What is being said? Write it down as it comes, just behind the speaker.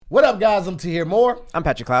What up, guys? I'm T Here More. I'm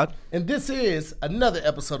Patrick Cloud. And this is another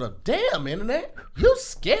episode of Damn Internet, You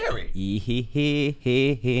Scary.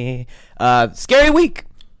 Scary week.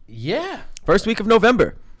 Yeah. First week of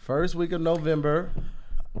November. We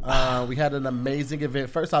had an amazing event.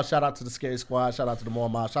 First off, shout out to the Scary Squad. Shout out to the More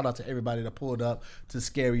Mob. Shout out to everybody that pulled up to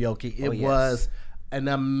Scarioke. It was an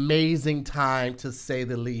amazing time, to say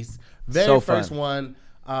the least. Very first one.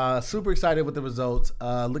 Super excited with the results.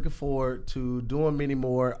 Looking forward to doing many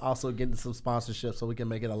more. Also getting some sponsorships so we can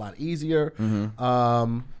make it a lot easier.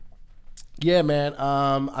 Yeah, man.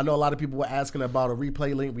 I know a lot of people were asking about a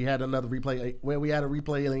replay link. We had another replay where we had a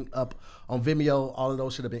replay link up on Vimeo. All of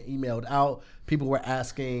those should have been emailed out. People were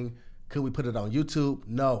asking, could we put it on YouTube?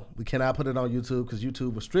 No, we cannot put it on YouTube because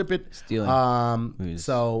YouTube will strip it. Stealing.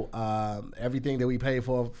 So everything that we pay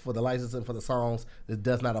for the licensing for the songs, it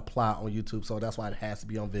does not apply on YouTube. So that's why it has to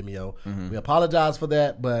be on Vimeo. We apologize for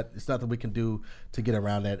that, but it's nothing we can do to get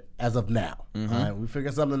around that as of now. All right, we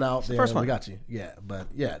figured something out. Then first one. We got you. Yeah, but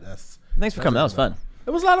yeah, Thanks for coming. That was fun. It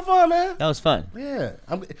was a lot of fun, man. That was fun. Yeah.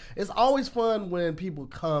 It's always fun when people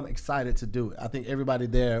come excited to do it. I think everybody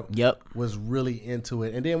there was really into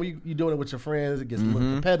it. And then when you're doing it with your friends, it gets a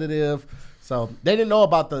little competitive. So they didn't know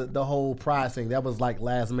about the whole prize thing. That was like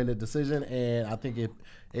last minute decision, and I think it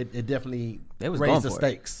definitely raised the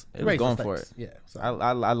stakes. It was going for it. Yeah. So.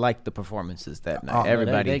 I liked the performances that night.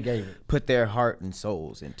 Everybody they gave it. Put their heart and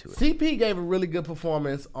souls into it. CP gave a really good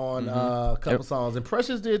performance on a couple songs, and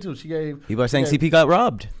Precious did too. People are saying CP got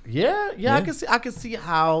robbed. Yeah. I can see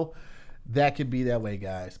how that could be that way,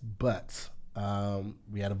 guys. But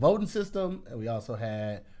we had a voting system, and we also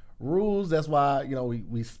had rules. That's why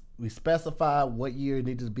we specify what year it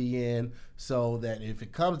needs to be in, so that if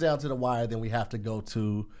it comes down to the wire, then we have to go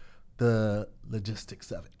to the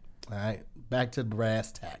logistics of it. All right, back to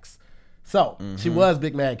brass tacks. So she was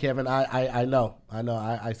Big Mad, Kevin. I know.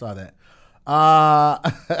 I saw that.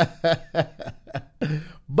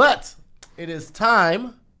 But it is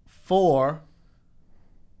time for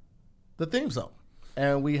the theme song,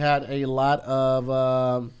 and we had a lot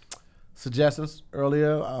of suggestions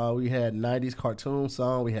earlier. We had 90s cartoon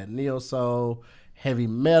song. We had neo soul, heavy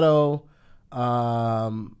metal. I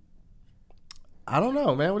don't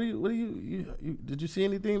know, man. What do you did you see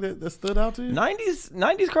anything that stood out to you?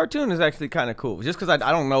 90s cartoon is actually kind of cool, just because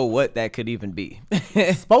I don't know what that could even be.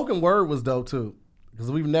 Spoken word was dope too,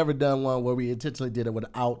 because we've never done one where we intentionally did it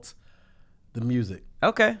without the music.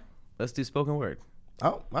 Okay, let's do spoken word.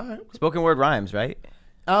 Oh, all right. Spoken word rhymes, right?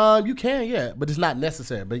 You can, yeah, but it's not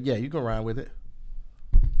necessary. But yeah, you can rhyme with it.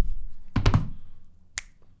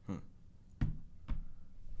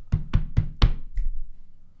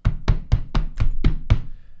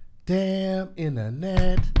 Damn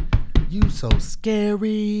internet, you so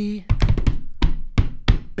scary.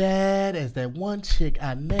 Bad as that one chick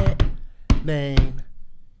I met named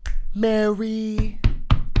Mary.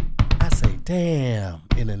 I say, damn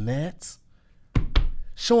internet.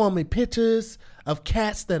 Showing me pictures of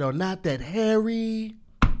cats that are not that hairy.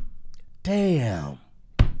 Damn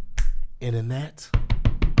internet.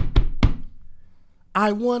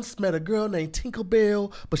 I once met a girl named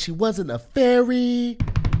Tinkerbell, but she wasn't a fairy.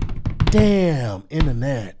 Damn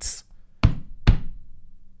internet.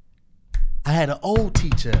 I had an old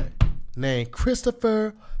teacher named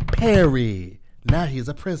Christopher Perry. Now he's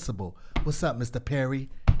a principal. What's up, Mr. Perry?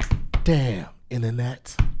 Damn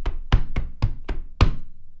internet.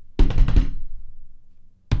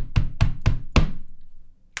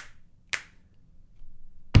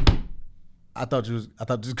 I thought you was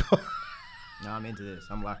going. No, I'm into this.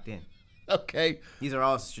 I'm locked in. Okay. These are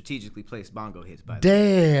all strategically placed bongo hits, by the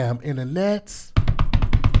way. Damn, internet.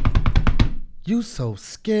 You so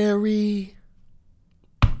scary.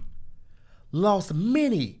 Lost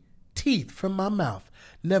many teeth from my mouth.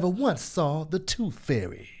 Never once saw the tooth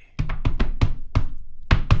fairy.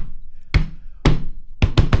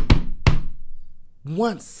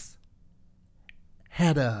 Once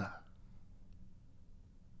had a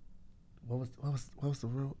what was the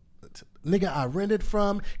rule? Nigga I rented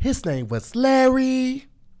from, his name was Larry,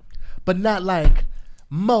 but not like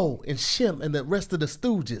Mo and Shim and the rest of the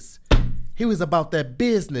Stooges. He was about that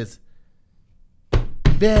business.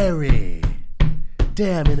 Very.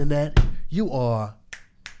 Damn internet, you are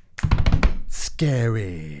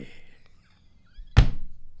scary.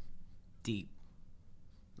 Deep.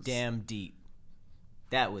 Damn deep.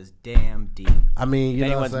 That was damn deep. I mean, you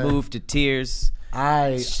if know anyone's moved to tears,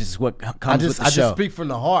 it's just what comes with the show. I just speak from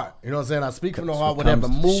the heart. You know what I'm saying? I speak from the heart. Whatever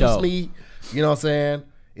moves me, you know what I'm saying?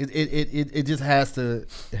 It just has to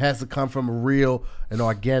come from a real and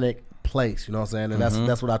organic place. You know what I'm saying? And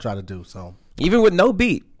that's what I try to do. So even with no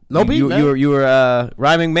beat, No beat, man. You were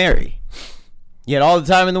rhyming Mary. You had all the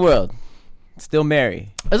time in the world. Still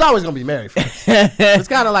Mary. It's always gonna be Mary first. It's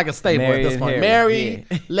kind of like a staple Mary at this point. Harry, Mary,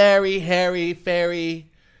 yeah. Larry, Harry, Fairy.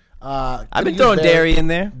 I've been throwing dairy in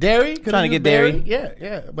there. Dairy? Trying to get dairy.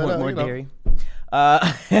 Yeah. But, more dairy. All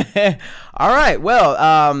right. Well,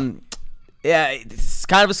 yeah, it's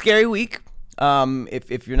kind of a scary week.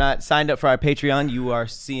 If you're not signed up for our Patreon, you are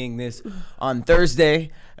seeing this on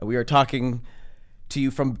Thursday. We are talking to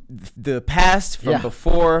you from the past, from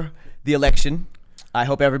before the election. I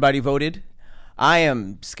hope everybody voted. I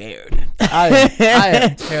am scared. I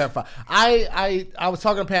am terrified. I was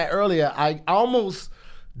talking to Pat earlier. I almost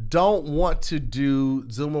don't want to do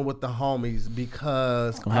Zooming with the homies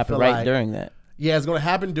because it's gonna happen right during that. Yeah, it's gonna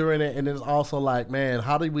happen during it, and it's also like, man,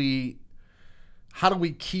 how do we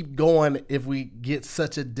keep going if we get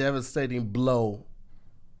such a devastating blow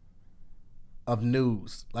of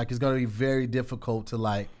news? Like, it's gonna be very difficult to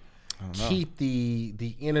like keep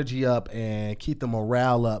the energy up and keep the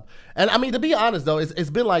morale up. And I mean, to be honest though, it's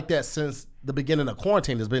been like that since the beginning of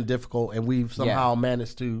quarantine. It's been difficult, and we've somehow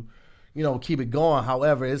managed to, keep it going.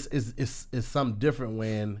 However, it's something different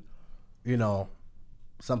when,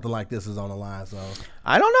 something like this is on the line. So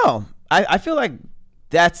I don't know. I feel like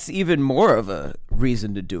that's even more of a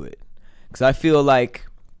reason to do it, because I feel like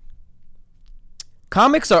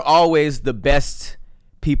comics are always the best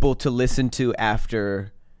people to listen to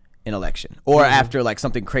after an election or after like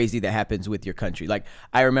something crazy that happens with your country. Like,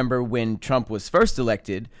 I remember when Trump was first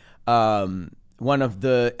elected, one of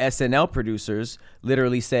the SNL producers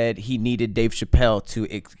literally said he needed Dave Chappelle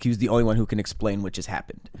he was the only one who can explain what just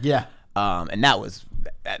happened. Yeah. And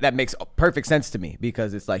that makes perfect sense to me,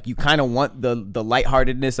 because it's like you kind of want the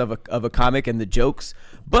lightheartedness of a comic and the jokes,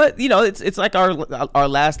 but it's like our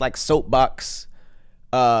last like soapbox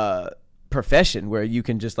profession where you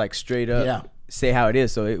can just like straight up say how it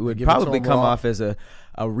is. So it would probably come off as a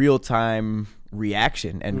real-time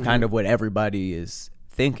reaction and kind of what everybody is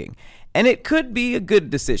thinking. And it could be a good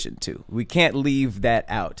decision too. We can't leave that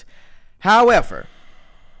out. However,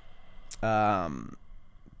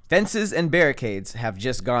 fences and barricades have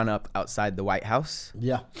just gone up outside the White House.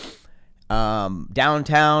 Yeah.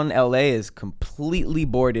 Downtown LA is completely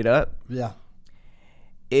boarded up. Yeah.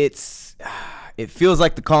 It feels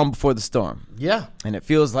like the calm before the storm. Yeah. And it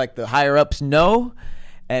feels like the higher ups know,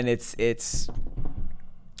 and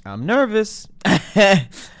I'm nervous.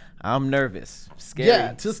 I'm nervous. Scary.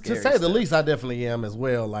 Yeah, to say the least, I definitely am as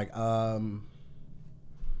well. Like,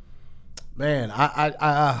 man,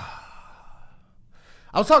 I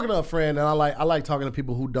was talking to a friend, and I like talking to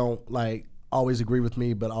people who don't like always agree with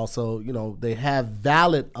me, but also, they have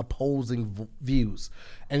valid opposing views.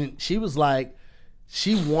 And she was like,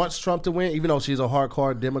 she wants Trump to win, even though she's a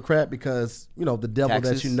hardcore Democrat, because, the devil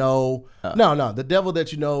Taxes? that you know. No, the devil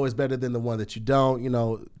that you know is better than the one that you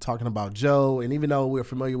don't. Talking about Joe, and even though we're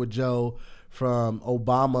familiar with Joe from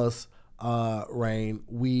Obama's reign,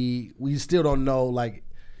 we still don't know, like,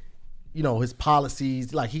 his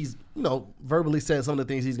policies. Like, he's, verbally said some of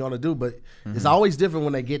the things he's going to do, but it's always different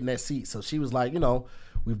when they get in that seat. So she was like,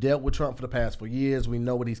 we've dealt with Trump for the past 4 years. We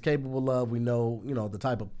know what he's capable of. We know, the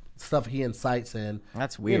type of stuff he incites, and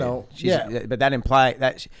that's weird. But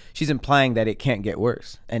that she's implying that it can't get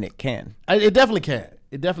worse, and it can. It definitely can.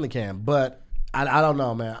 It definitely can. But I don't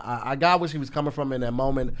know, man. I got where she was coming from in that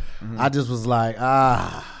moment. I just was like,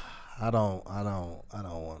 I don't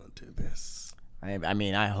want to do this. I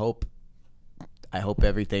mean, I hope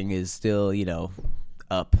everything is still,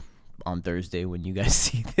 up on Thursday when you guys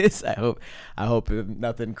see this. I hope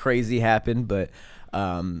nothing crazy happened, but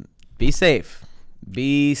be safe.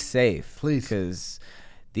 Be safe, please, because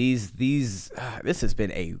this has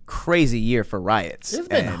been a crazy year for riots. It's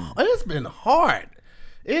been hard.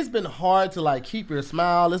 It's been hard to like keep your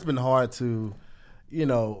smile. It's been hard to,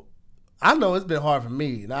 I know it's been hard for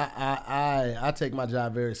me. And I take my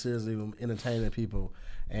job very seriously when entertaining people,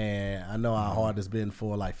 and I know how hard it's been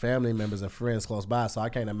for like family members and friends close by. So I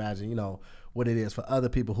can't imagine, what it is for other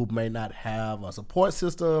people who may not have a support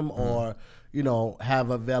system or,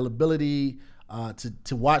 have availability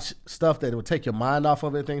to watch stuff that would take your mind off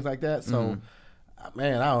of it, things like that. So,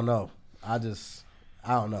 man, I don't know. I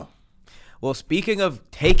don't know. Well, speaking of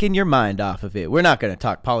taking your mind off of it, we're not going to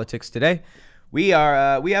talk politics today. We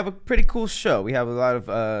have a pretty cool show. We have a lot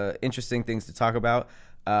of interesting things to talk about,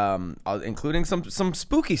 including some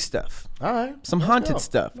spooky stuff. All right. Some haunted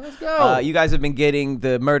stuff. Let's go. You guys have been getting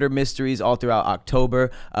the murder mysteries all throughout October.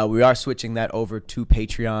 We are switching that over to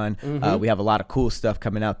Patreon. We have a lot of cool stuff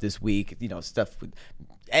coming out this week. Stuff with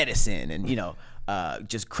Edison and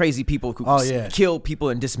just crazy people who kill people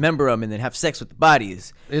and dismember them and then have sex with the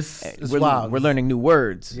bodies. It's wild. We're learning new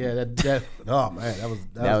words. Yeah, oh man,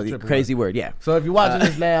 that was a crazy word. Yeah. So if you're watching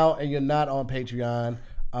this now and you're not on Patreon,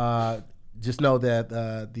 just know that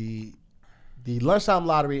the Lunchtime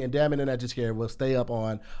Lottery and Damn Internet You're Scared will stay up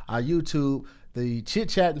on our YouTube. The Chit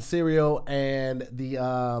Chat and Serial and the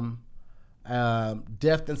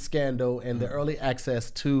Death and Scandal and the early access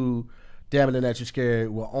to Damn Internet You're Scared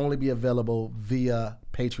will only be available via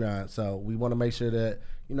Patreon. So we want to make sure that,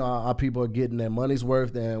 you know, our people are getting their money's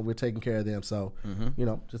worth and we're taking care of them. So, you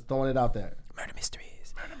know, just throwing it out there. Murder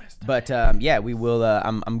mysteries. But yeah, we will.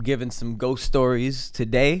 I'm giving some ghost stories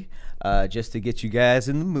today, just to get you guys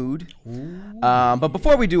in the mood. But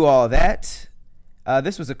before we do all of that,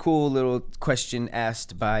 this was a cool little question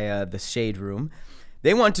asked by the Shade Room.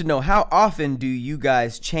 They want to know, how often do you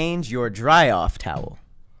guys change your dry-off towel?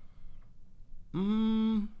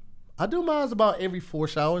 I do mine about every 4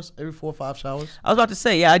 showers, every 4 or 5 showers. I was about to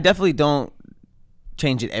say, yeah, I definitely don't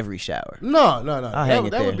change it every shower. No.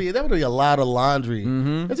 That would be a lot of laundry.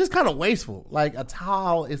 It's just kind of wasteful. Like, a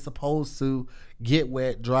towel is supposed to get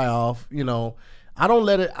wet, dry off. You know, I don't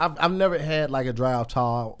let it. I've never had like a dry off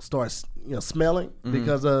towel start, you know, smelling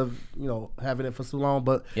because of, you know, having it for so long.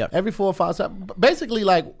 But every 4 or 5 showers, basically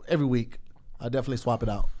like every week, I definitely swap it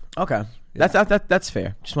out. Okay. Yeah. That's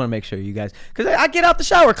fair. Just want to make sure you guys, because I get out the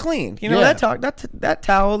shower clean. You know, that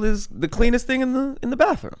towel is the cleanest thing in the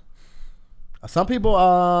bathroom. Some people,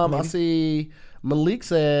 I see Malik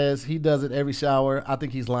says he does it every shower. I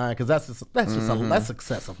think he's lying because that's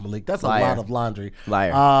excessive, Malik. That's Liar. A lot of laundry.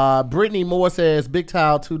 Liar. Brittany Moore says big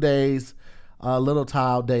towel 2 days, little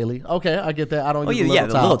towel daily. Okay, I get that. I don't use the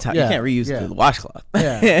little towel. You can't reuse the washcloth.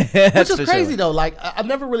 Yeah. Which is crazy though. Like, I've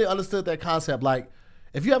never really understood that concept. Like,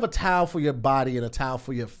 if you have a towel for your body and a towel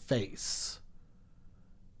for your face,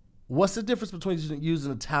 what's the difference between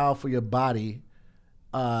using a towel for your body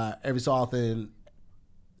every so often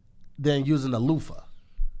than using a loofah?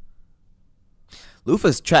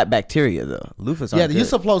 Loofahs trap bacteria though. Loofahs aren't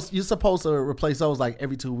good. You're supposed to replace those like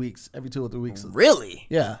every 2 weeks, every 2 or 3 weeks. Really?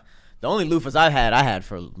 Yeah. The only loofahs I had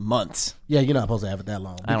for months. Yeah, you're not supposed to have it that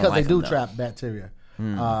long because they do trap bacteria.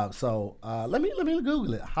 So let me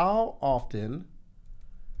Google it. How often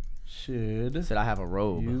should I have a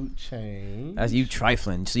robe? You change? That's you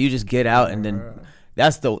trifling. So you just get out and then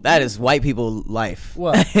that is white people life.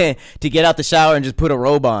 What? To get out the shower and just put a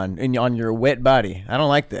robe on your wet body. I don't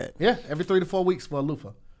like that. Yeah, every 3 to 4 weeks for a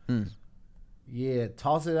loofah. Yeah,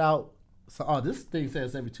 toss it out. So, this thing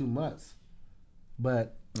says every 2 months,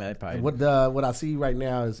 but what I see right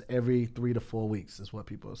now is every 3 to 4 weeks is what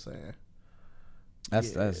people are saying. I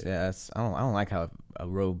don't like how a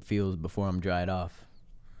robe feels before I'm dried off.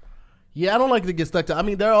 Yeah, I don't like to get stuck to. I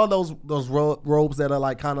mean, there are those robes that are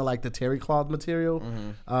like kind of like the terry cloth material,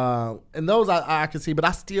 and those I can see, but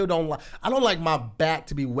I still don't like. I don't like my back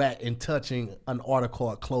to be wet and touching an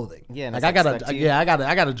article of clothing. Yeah, like I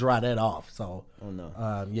gotta dry that off. So,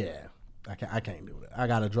 yeah, I can't do it. I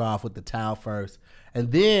gotta dry off with the towel first,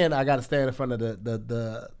 and then I gotta stand in front of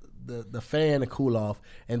the fan to cool off,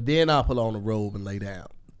 and then I'll put on the robe and lay down.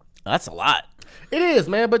 That's a lot. It is,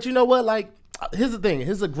 man. But you know what? Like, here's the thing.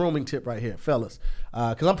 Here's a grooming tip right here, fellas.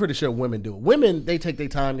 Because I'm pretty sure women do it. Women, they take their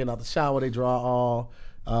time getting out the shower. They draw all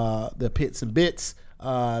the pits and bits.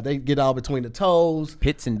 They get all between the toes.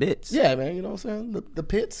 Pits and bits. Yeah, man. You know what I'm saying? The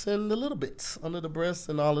pits and the little bits under the breasts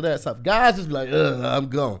and all of that stuff. Guys just be like, I'm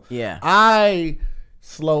gone. Yeah. I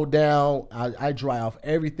slow down. I dry off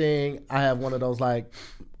everything. I have one of those like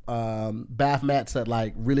bath mats that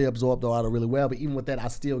like really absorb the water really well, but even with that I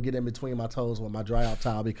still get in between my toes with my dry off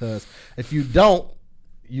towel, because if you don't,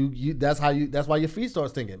 that's why your feet start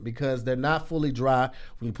stinking, because they're not fully dry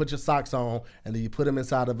when you put your socks on and then you put them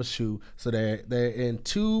inside of a shoe, so they're in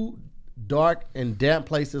too dark and damp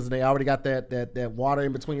places and they already got that water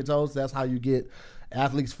in between your toes. That's how you get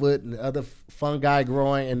athlete's foot and other fungi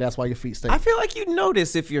growing, and that's why your feet stink. I feel like you'd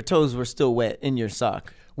notice if your toes were still wet in your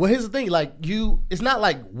sock. Well, here's the thing, like it's not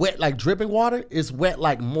like wet like dripping water, it's wet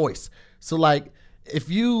like moist. So like if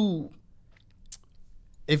you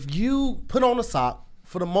put on a sock,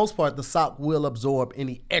 for the most part the sock will absorb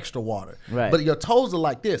any extra water. Right. But your toes are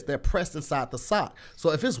like this, they're pressed inside the sock.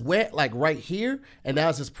 So if it's wet like right here and now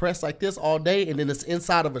it's just pressed like this all day and then it's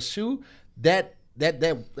inside of a shoe, that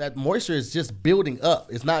moisture is just building up.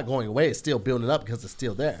 It's not going away. It's still building up because it's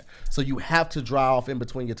still there. So you have to dry off in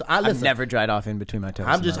between your toes. I've never dried off in between my toes.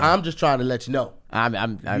 I'm just trying to let you know.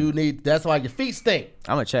 You need. That's why your feet stink.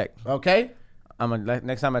 I'm gonna check. Okay.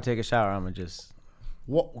 Next time I take a shower, I'm gonna just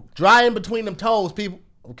dry in between them toes, people.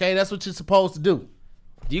 Okay, that's what you're supposed to do.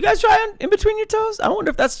 Do you guys try in between your toes? I wonder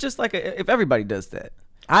if that's just like if everybody does that.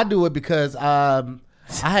 I do it because I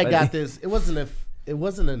had got this. It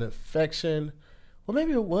wasn't an infection. Well,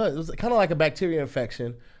 maybe it was. It was kind of like a bacteria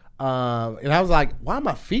infection. And I was like, why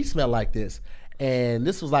my feet smell like this? And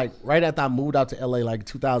this was like right after I moved out to LA, like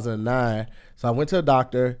 2009. So I went to a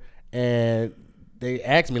doctor and they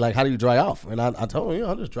asked me like, how do you dry off? And I told them,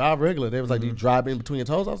 I just drive regular. They was like, do you drive in between your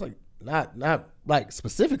toes? I was like, not like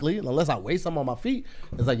specifically, unless I weigh something on my feet.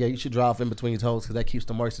 It's like, yeah, you should dry off in between your toes because that keeps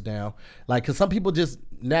the moisture down. Like, because some people just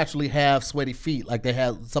naturally have sweaty feet. Like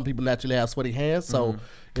some people naturally have sweaty hands. So,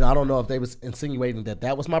 I don't know if they was insinuating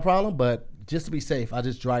that was my problem, but just to be safe, I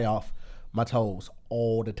just dry off my toes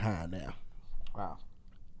all the time now. Wow.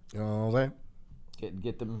 You know what I'm saying?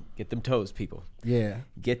 Get them toes, people. Yeah.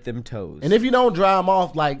 Get them toes. And if you don't dry them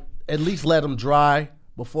off, like, at least let them dry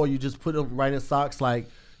before you just put them right in socks. Like,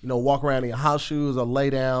 walk around in your house shoes or lay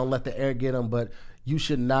down, let the air get them. But you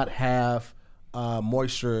should not have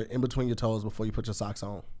moisture in between your toes before you put your socks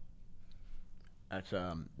on. That's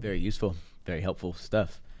very useful, very helpful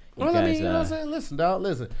stuff. Well, I mean, you know what I'm saying? Listen, dog,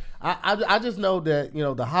 listen. I just know that,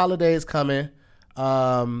 the holidays coming.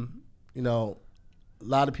 A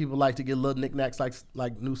lot of people like to get little knickknacks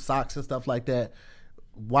like new socks and stuff like that.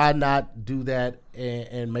 Why not do that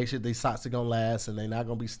and make sure these socks are going to last and they're not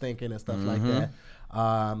going to be stinking and stuff like that.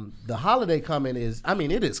 The holiday coming is,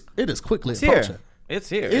 it is quickly approaching. It's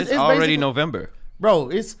here. It's already November.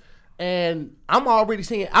 Bro, and I'm already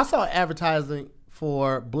seeing, I saw advertising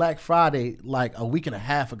for Black Friday like a week and a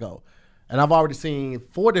half ago. And I've already seen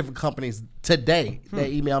 4 different companies today that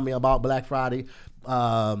emailed me about Black Friday.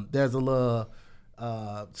 There's a little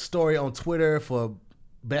story on Twitter for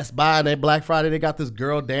Best Buy and at Black Friday. They got this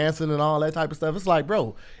girl dancing and all that type of stuff. It's like,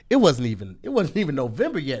 bro, it wasn't even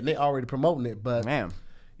November yet, and they already promoting it. But man,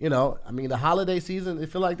 the holiday season,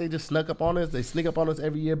 it feel like they just snuck up on us. They sneak up on us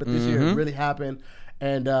every year, but this year it really happened.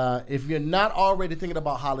 And if you're not already thinking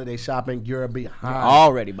about holiday shopping, you're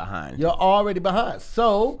behind. You're already behind.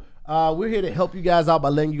 So we're here to help you guys out by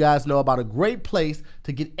letting you guys know about a great place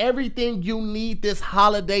to get everything you need this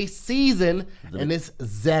holiday season, and it's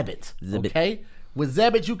Zebit. Okay? With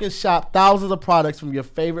Zebit, you can shop thousands of products from your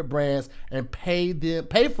favorite brands and pay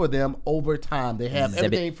for them over time. They have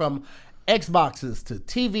everything from Xboxes to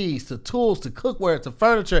TVs to tools to cookware to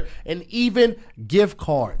furniture and even gift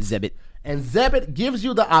cards. Zebit. And Zebit gives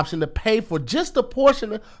you the option to pay for just a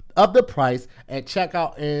portion of the price at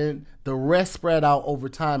checkout and the rest spread out over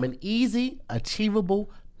time in easy,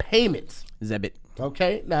 achievable payments. Zebit.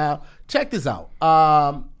 Okay, now check this out.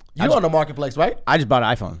 You're on the marketplace, right? I just bought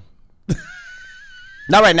an iPhone.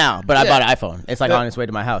 Not right now, but I bought an iPhone. It's like on its way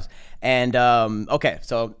to my house. And okay,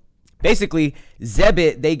 so basically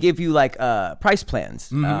Zebit, they give you like price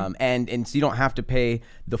plans, and so you don't have to pay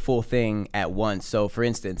the full thing at once. So for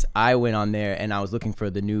instance, I went on there and I was looking for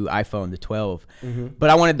the new iPhone, the 12, but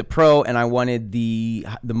I wanted the Pro and I wanted the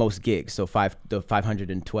most gigs, so the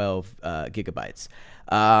 512 gigabytes.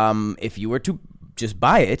 If you were to just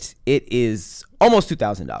buy it, it is almost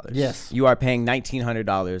 $2,000. Yes, you are paying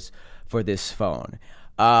 $1,900 for this phone.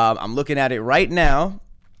 I'm looking at it right now.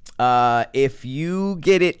 If you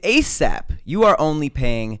get it ASAP, you are only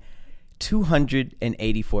paying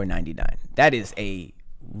 $284.99. That is a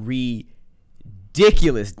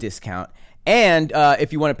ridiculous discount. And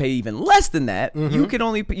if you want to pay even less than that, you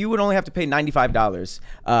would only have to pay $95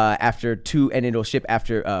 after and it'll ship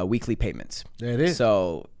after weekly payments. There it is.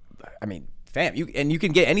 So, fam, you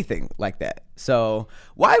can get anything like that. So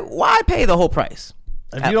why pay the whole price?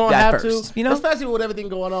 If you don't have to, especially with everything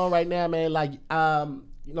going on right now, man. Like, some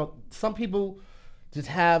people just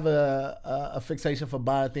have a fixation for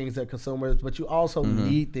buying things that consumers, but you also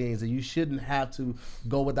need things, and you shouldn't have to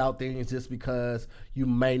go without things just because you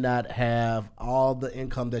may not have all the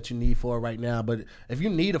income that you need for it right now. But if you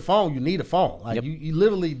need a phone, you need a phone. Like you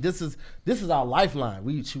literally, this is our lifeline.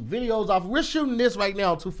 We shoot videos off. We're shooting this right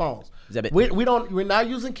now on 2 phones. We're not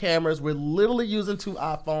using cameras. We're literally using 2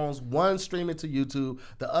 iPhones, one streaming to YouTube,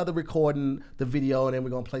 the other recording the video, and then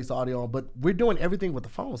we're gonna place the audio on. But we're doing everything with the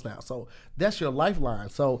phones now. So that's your lifeline.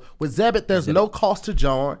 So with Zebit, there's no cost to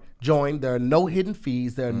join. There are no hidden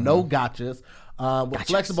fees. There are no gotchas. With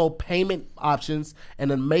flexible payment options and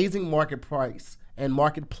an amazing market price and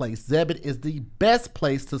marketplace, Zebit is the best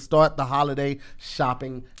place to start the holiday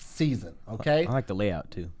shopping season. Okay, I like the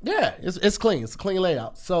layout too. Yeah, it's clean. It's a clean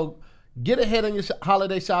layout. So get ahead on your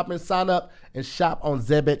holiday shopping. Sign up and shop on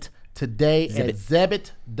Zebit today at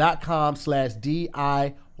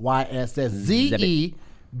Zebit.com/DIYS. That's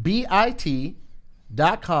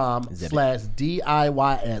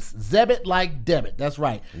ZEBIT.com/DIYS. Zebit like debit. That's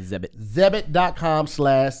right. Zebit.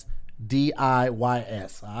 Zebit.com/DIYS.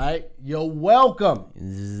 DIYS. All right, you're welcome.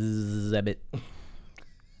 Zebit.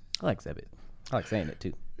 I like Zebit. I like saying it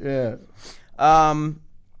too. Yeah.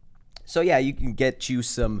 So yeah, you can get you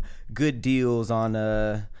some good deals on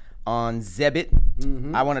Zebit.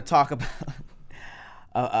 Mm-hmm. I want to talk about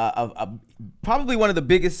probably one of the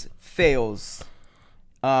biggest fails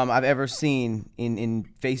I've ever seen in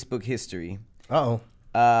Facebook history.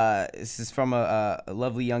 This is from a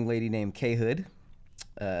lovely young lady named K Hood.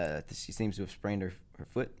 She seems to have sprained her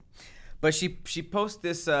foot, but she posted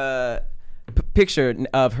this picture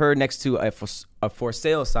of her next to a for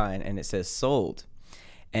sale sign, and it says sold,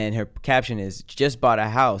 and her caption is just bought a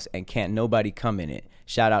house and can't nobody come in it.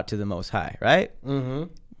 Shout out to the Most High, right? Mm-hmm.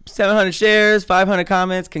 700 shares, 500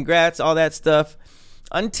 comments, congrats, all that stuff,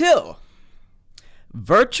 until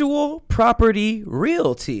Virtual Property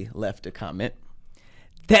Realty left a comment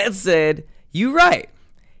that said, "You right,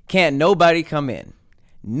 can't nobody come in.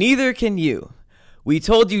 Neither can you. We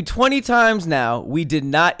told you 20 times now we did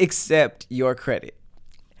not accept your credit."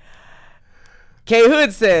 K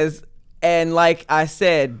Hood says, and like I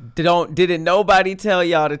said, didn't nobody tell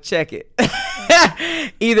y'all to check it?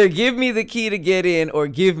 Either give me the key to get in or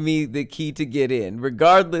give me the key to get in.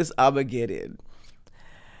 Regardless, I'ma get in.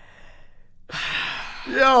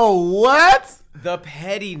 Yo, what? The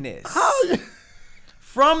pettiness.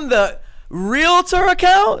 From the realtor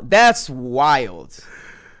account? That's wild.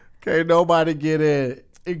 Can't nobody get in,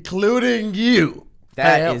 including you.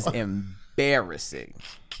 That is embarrassing.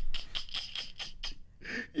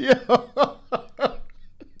 Yo.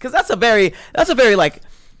 Because that's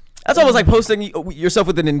almost like posting yourself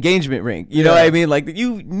with an engagement ring. You know what I mean? Like,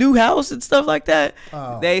 you new house and stuff like that.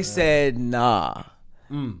 They said nah.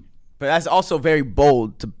 But that's also very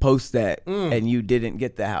bold to post that and you didn't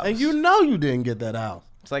get the house. And you know you didn't get that house.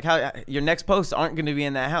 It's like how your next posts aren't going to be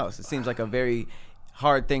in that house. It seems like a very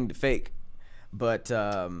hard thing to fake. But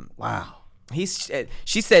wow. She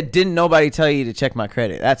said, "Didn't nobody tell you to check my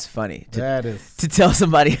credit?" That's funny. To tell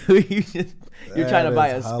somebody who you're trying to buy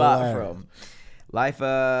a spot from.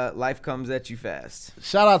 Life comes at you fast.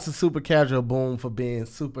 Shout out to Super Casual Boom for being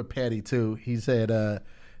super petty too. He said,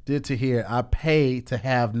 "Did to hear I pay to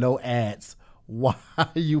have no ads. Why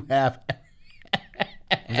you have?"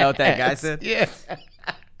 Is that what that guy said? Yeah.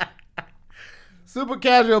 Super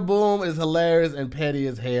Casual Boom is hilarious and petty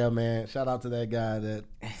as hell, man. Shout out to that guy that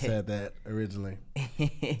said that originally.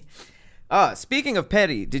 Speaking of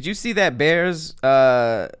petty, did you see that Bears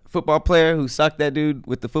football player who sucked that dude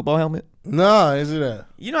with the football helmet? No, is it that?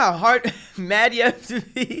 You know how mad you have to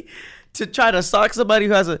be to try to sock somebody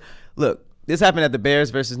who has a... Look, this happened at the Bears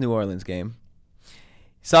versus New Orleans game.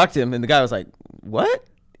 Socked him, and the guy was like, "What?"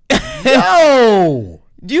 Yo!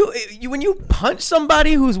 When you punch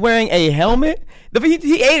somebody who's wearing a helmet, he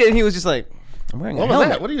ate it and he was just like, "I'm wearing a helmet. What was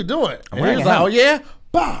that? What are you doing?" And he was like, "Oh yeah,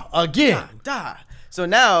 bah, again." So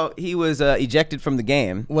now he was ejected from the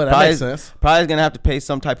game. Well, that makes sense. Probably gonna have to pay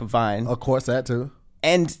some type of fine. Of course, that too.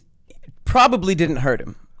 And probably didn't hurt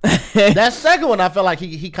him. That second one, I felt like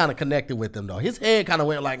he kind of connected with him though. His head kind of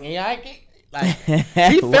went like, "Yeah, I can't." Like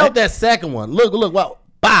he felt that second one. Look, what?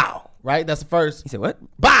 Bow. Right? That's the first. He said, "What?"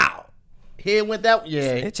 Bow. Head went that.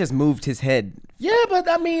 Yeah. It just moved his head. Yeah, but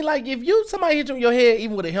I mean, like if somebody hit you in your head,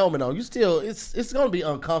 even with a helmet on, you still it's gonna be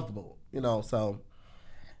uncomfortable, you know. So,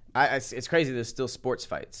 it's crazy. There's still sports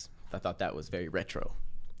fights. I thought that was very retro.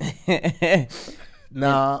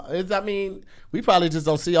 Nah, I mean, we probably just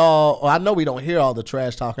don't see all. Or I know we don't hear all the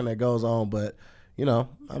trash talking that goes on, but you know,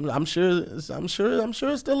 I'm sure it's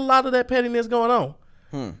still a lot of that pettiness going on.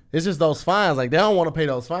 It's just those fines. Like they don't want to pay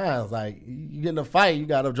those fines. Like you get in a fight, you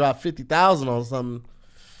got to drop $50,000 on something.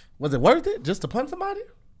 Was it worth it just to punch somebody?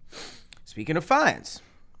 Speaking of fines,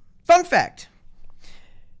 fun fact: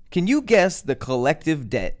 can you guess the collective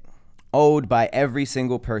debt owed by every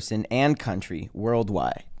single person and country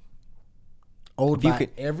worldwide?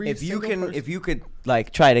 If you could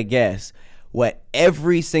like try to guess what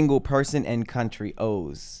every single person and country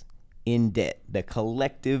owes in debt, the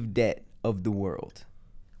collective debt of the world,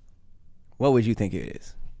 what would you think it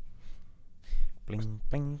is? Bling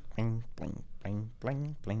bling bling bling bling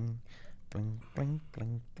bling bling bling bling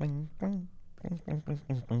bling bling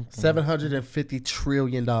bling. $750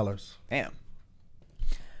 trillion. Damn.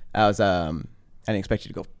 I didn't expect you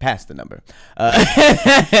to go past the number.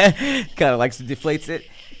 Kind of like deflates it.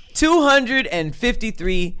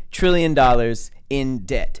 $253 trillion in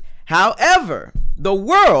debt. However, the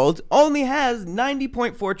world only has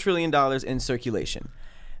 $90.4 trillion in circulation.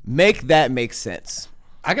 Make that make sense.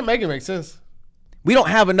 I can make it make sense. We don't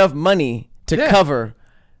have enough money to cover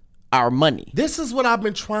our money. This is what I've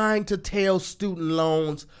been trying to tell student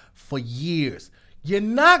loans for years. you're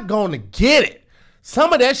not going to get it.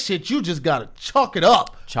 Some of that shit, you just got to chalk it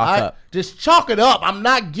up. Chalk up. Just chalk it up. I'm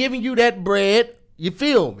not giving you that bread. You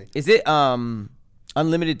feel me? Is it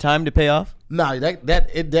unlimited time to pay off? No, that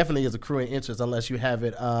it definitely is accruing interest unless you have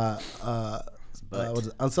it was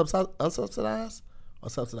it unsubsidized or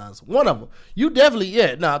subsidized. One of them. You definitely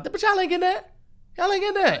but y'all ain't getting that. Y'all ain't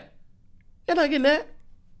getting that. You're not getting that.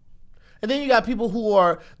 And then you got people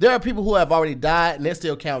there are people who have already died and they're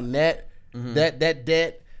still counting that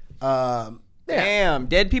debt. Damn,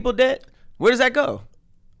 dead people debt? Where does that go?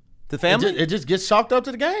 The family? It just gets chalked up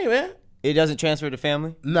to the game, man. It doesn't transfer to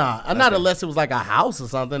family? Nah, not unless it was like a house or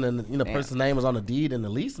something and the person's name was on the deed and the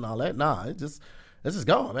lease and all that. Nah, it's just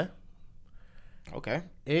gone, man. Okay.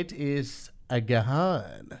 It is a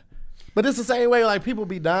gone. But it's the same way, like people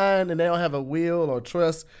be dying and they don't have a will or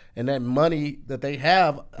trust, and that money that they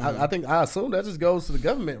have, I assume that just goes to the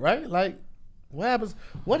government, right? Like,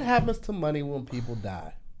 what happens to money when people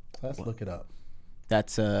die? Let's look it up.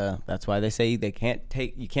 That's why they say you can't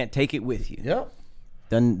take it with you. Yep.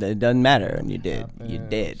 It doesn't matter, and you're dead. You're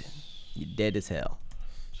dead. You're dead as hell.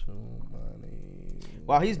 Money.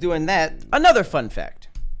 While he's doing that, another fun fact.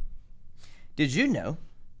 Did you know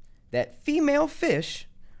that female fish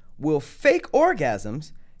will fake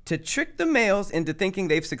orgasms to trick the males into thinking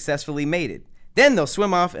they've successfully mated? Then they'll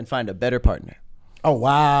swim off and find a better partner. Oh,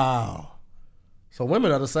 wow. So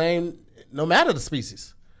women are the same no matter the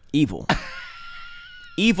species. Evil.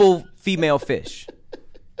 Evil female fish.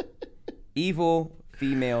 Evil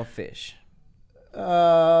female fish.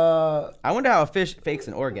 I wonder how a fish fakes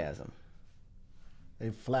an orgasm. They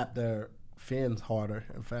flap their fins harder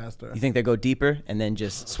and faster. You think they go deeper and then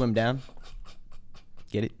just swim down?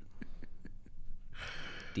 Get it?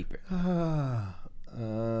 Deeper.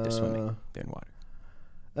 They're swimming. They're in water.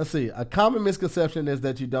 Let's see. A common misconception is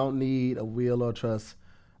that you don't need a will or trust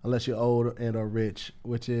unless you're old and or rich,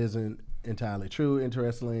 which isn't entirely true.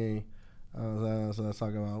 Interestingly, so let's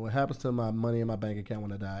talk about what happens to my money in my bank account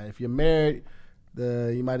when I die. If you're married,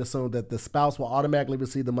 you might assume that the spouse will automatically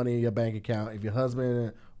receive the money in your bank account. If your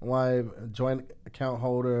husband, wife, joint account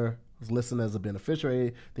holder is listed as a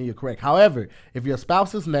beneficiary, then you're correct. However, if your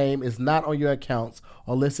spouse's name is not on your accounts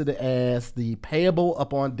or listed as the payable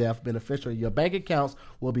upon death beneficiary, your bank accounts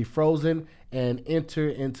will be frozen and enter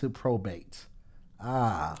into probate.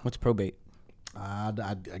 What's probate?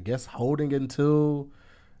 I guess holding until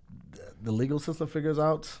the legal system figures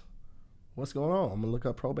out what's going on. I'm gonna look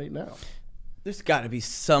up probate now. There's got to be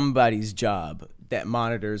somebody's job that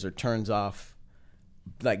monitors or turns off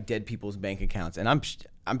like dead people's bank accounts, and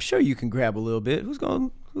I'm sure you can grab a little bit. Who's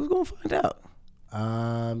gonna find out?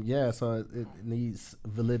 So it needs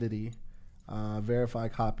validity.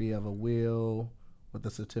 Verified copy of a will with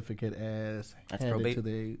the certificate as That's handed probate? to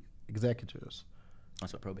the executors.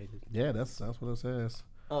 That's what probate is. Yeah, that's what it says.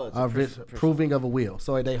 Oh, it's proving of a will.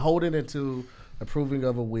 So they hold it into a proving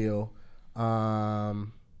of a will. Yeah,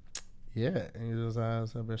 and you decide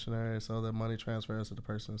as a missionary so that money transfers to the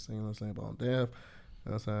person seamlessly upon death.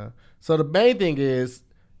 So the main thing is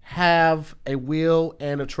have a will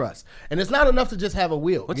and a trust. And it's not enough to just have a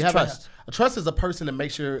will. What's a trust? A trust is a person to make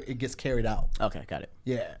sure it gets carried out. Okay, got it.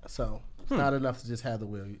 Yeah, so it's not enough to just have the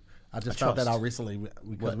will. I just found that out recently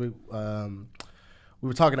because we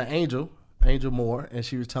were talking to Angel Moore, and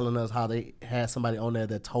she was telling us how they had somebody on there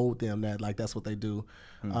that told them that like that's what they do.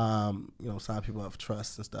 Sign people up for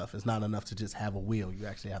trust and stuff. It's not enough to just have a will. You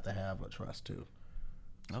actually have to have a trust too.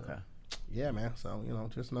 Okay. Yeah, man. So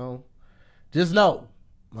just know.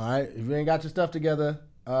 All right. If you ain't got your stuff together,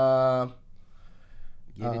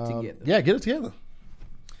 Get it together. Yeah, get it together.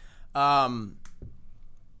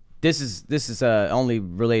 This is only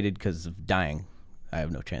related because of dying. I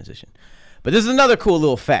have no transition, but this is another cool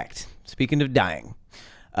little fact. Speaking of dying,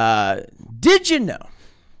 did you know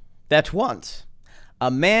that once a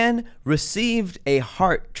man received a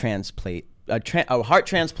heart transplant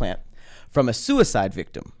from a suicide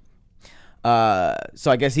victim?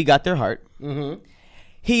 So I guess he got their heart. Mm-hmm.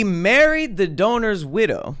 He married the donor's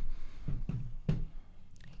widow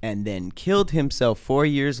and then killed himself 4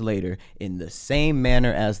 years later in the same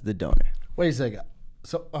manner as the donor. Wait a second.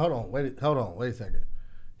 So hold on. Wait a second.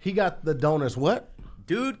 He got the donor's what?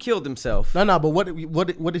 Dude killed himself. No, but what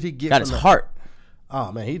did he get? Got his heart.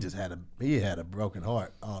 Oh man, he had a broken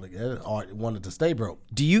heart altogether. Or wanted to stay broke.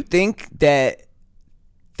 Do you think that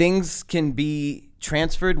things can be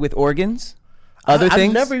transferred with organs? Things?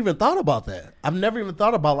 I've never even thought about that. I've never even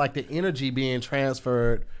thought about like the energy being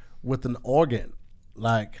transferred with an organ.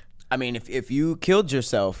 Like, I mean, if you killed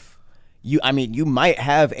yourself, you might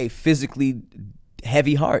have a physically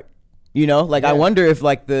heavy heart. I wonder if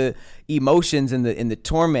like emotions and the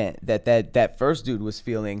torment that first dude was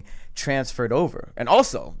feeling transferred over. And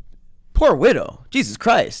also, poor widow. Jesus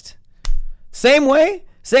Christ. Same way,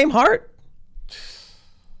 same heart.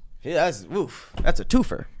 Yeah, that's a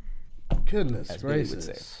twofer. Goodness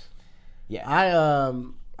gracious. Yeah.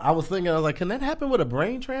 I was thinking, I was like, can that happen with a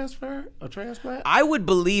brain transfer, a transplant? I would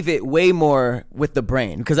believe it way more with the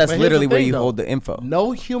brain, because that's literally where you hold the info.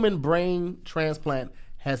 No human brain transplant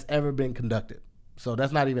has ever been conducted. So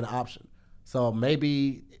that's not even an option. So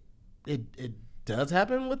maybe it does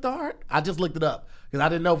happen with the heart. I just looked it up because I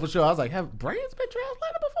didn't know for sure. I was like, have brains been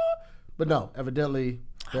transplanted before? But no, evidently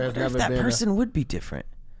there's never been. That person would be different.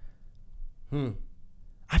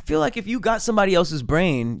 I feel like if you got somebody else's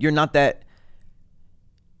brain, you're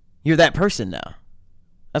that person now.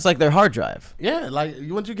 That's like their hard drive. Yeah, like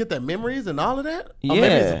once you get their memories and all of that. Or Yeah,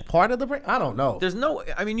 maybe it's a part of the brain. I don't know. There's no.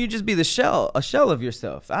 I mean, you just be a shell of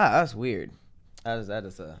yourself. That's weird. That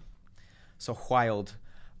is a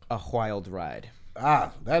wild ride.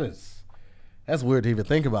 That's weird to even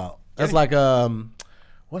think about. That's like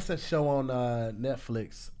what's that show on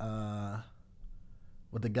Netflix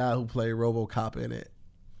with the guy who played RoboCop in it?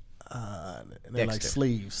 And they're like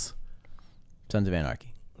sleeves. Sons of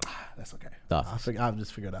Anarchy. That's okay. I've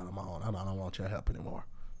just figured it out on my own. I don't want your help anymore.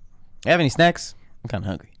 You have any snacks? I'm kind of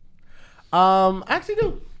hungry. I actually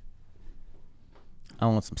do. I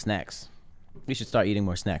want some snacks. We should start eating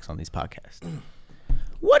more snacks on these podcasts.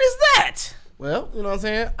 What is that? Well, you know what I'm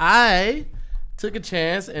saying? I took a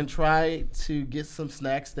chance and tried to get some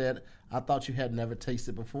snacks that I thought you had never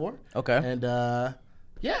tasted before. Okay. And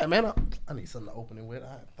yeah, man, I need something to open it with.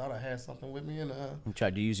 I thought I had something with me, and you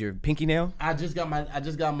tried to use your pinky nail. I just got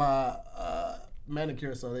my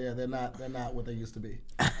manicure, so yeah, they're not what they used to be.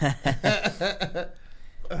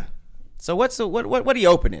 So what are you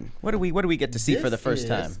opening? What do we get to see for the first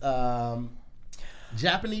time?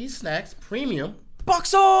 Japanese snacks premium.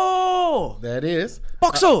 Boxo. That is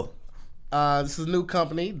Boxo. This is a new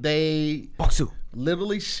company. They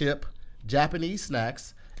literally ship Japanese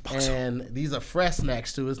snacks. And these are fresh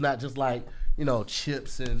snacks too. It's not just like,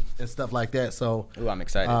 chips and stuff like that. So I'm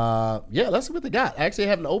excited. Yeah, let's see what they got. I actually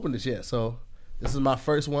haven't opened this yet. So this is my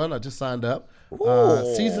first one. I just signed up.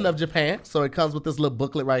 Season of Japan. So it comes with this little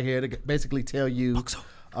booklet right here to basically tell you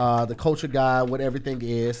the culture guide, what everything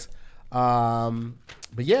is.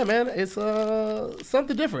 But yeah, man, it's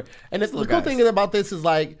something different. And the cool thing about this is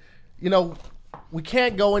like, we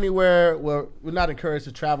can't go anywhere. We're not encouraged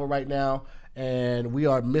to travel right now. And we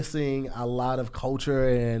are missing a lot of culture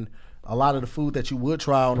and a lot of the food that you would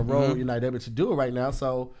try on the road. You're not able to do it right now.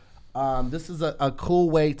 So this is a cool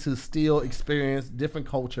way to still experience different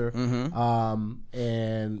culture.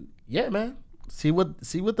 And yeah, man, see what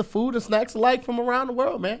the food and snacks are like from around the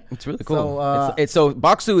world, man. It's really cool. So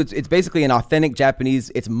Boxu, it's basically an authentic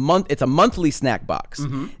Japanese. It's a monthly snack box.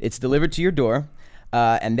 It's delivered to your door.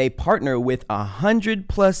 And they partner with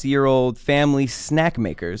 100-plus-year-old family snack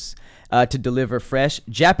makers to deliver fresh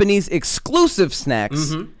Japanese exclusive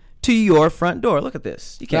snacks to your front door. Look at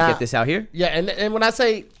this. You can't get this out here. Yeah, and when I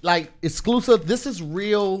say like exclusive, this is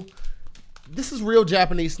real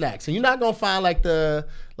Japanese snacks. And you're not gonna find like the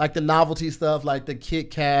novelty stuff like the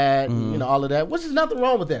Kit Kat and all of that, which is nothing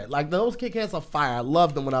wrong with that. Like those Kit Kats are fire. I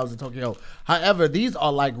loved them when I was in Tokyo. However, these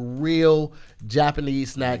are like real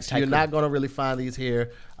Japanese snacks. You're not gonna really find these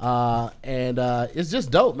here. And it's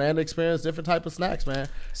just dope, man, to experience different type of snacks, man.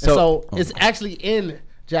 So it's actually in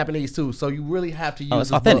Japanese too, so you really have to use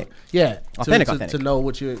it's authentic. Authentic to know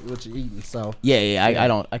what you're eating. So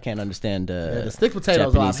I can't understand. The stick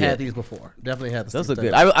potatoes. I've had these before. Definitely had the. Those look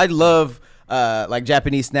good. I love like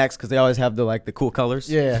Japanese snacks because they always have the cool colors.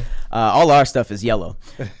 Yeah. All our stuff is yellow.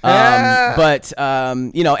 But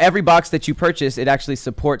every box that you purchase, it actually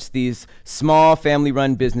supports these small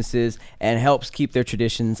family-run businesses and helps keep their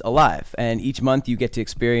traditions alive. And each month you get to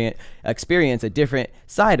experience a different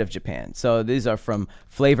side of Japan. So these are from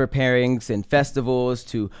flavor pairings and festivals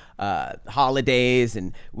to holidays,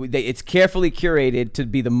 and it's carefully curated to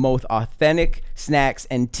be the most authentic snacks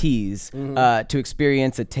and teas to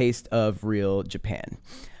experience a taste of real Japan.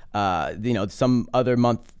 Some other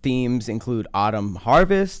month themes include Autumn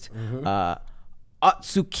Harvest,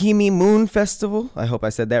 Atsukimi Moon Festival, I hope I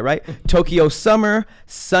said that right, Tokyo Summer,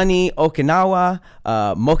 Sunny Okinawa,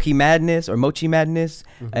 Mochi Madness,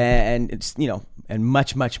 and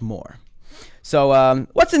much, much more. So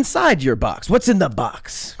what's inside your box? What's in the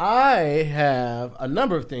box? I have a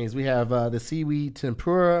number of things. We have the seaweed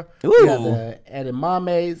tempura. Ooh. We have the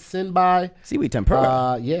edamame senbai. Seaweed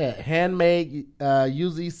tempura. Handmade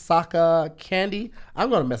yuzu saka candy.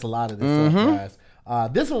 I'm going to mess a lot of this up, guys.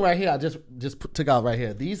 This one right here, I just took out right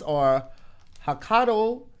here. These are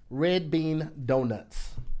Hokkaido red bean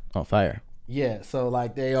donuts. Oh, fire. Yeah, so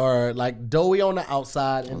like they are like doughy on the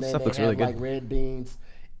outside, and then stuff they looks have really good. like red beans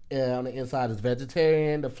on the inside is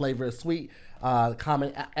vegetarian. The flavor is sweet.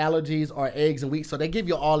 Common allergies are eggs and wheat. So they give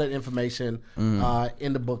you all that information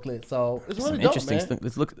in the booklet. So it's really dope, Interesting. man.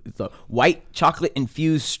 Let's look. It's white chocolate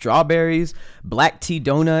infused strawberries, black tea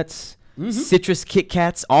donuts, citrus Kit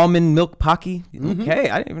Kats, almond milk Pocky. Okay,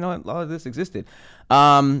 I didn't even know all of this existed.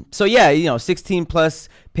 So yeah, 16 plus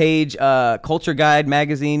page culture guide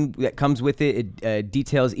magazine that comes with it. It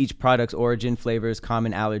details each product's origin, flavors,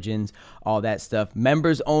 common allergens, all that stuff.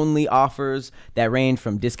 Members only offers that range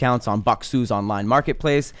from discounts on Boxu's online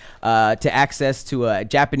marketplace to access to a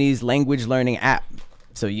Japanese language learning app.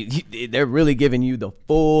 So they're really giving you the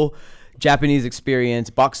full Japanese experience.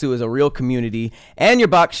 Boxu is a real community, and your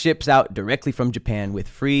box ships out directly from Japan with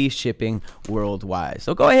free shipping worldwide.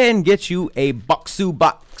 So go ahead and get you a Boxu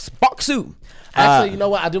box. Boxu. Actually, you know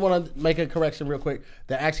what? I do want to make a correction real quick.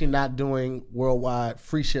 They're actually not doing worldwide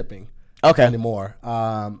free shipping anymore.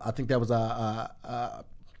 I think that was a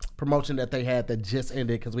promotion that they had that just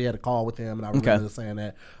ended because we had a call with him, and I remember saying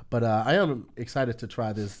that. But I am excited to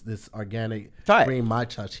try this organic green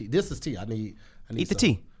matcha tea. This is tea. I need Eat the some.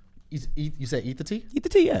 tea. You said eat the tea? Eat the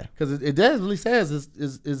tea, yeah. Because it definitely says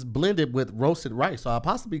is blended with roasted rice, so I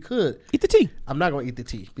possibly could eat the tea. I'm not going to eat the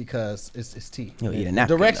tea because it's tea. You'll eat a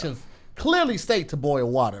napkin, directions clearly state to boil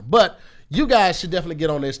water, but you guys should definitely get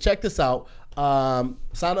on this. Check this out.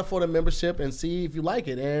 Sign up for the membership and see if you like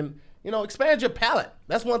it, and expand your palate.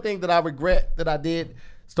 That's one thing that I regret that I did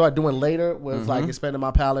start doing later was like expanding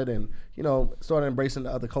my palate and started embracing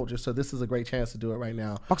the other cultures. So this is a great chance to do it right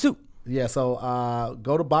now. Boxu. Yeah, so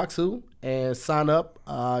go to Boxu and sign up.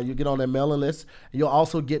 You get on their mailing list. You'll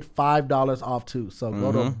also get $5 off too. So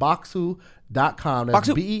go to Boxu.com. That's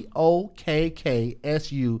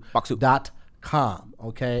BOKKSU.com.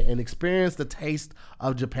 Okay, and experience the taste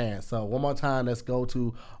of Japan. So one more time, let's go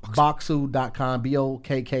to Boxu.com.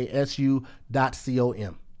 BOKKSU.com.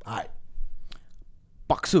 All right.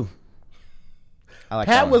 Boxu.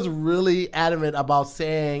 Pat was really adamant about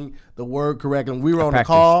saying the word correctly. We were on the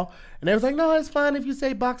call, and they was like, "No, it's fine if you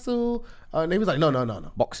say Boxu." And he was like, "No.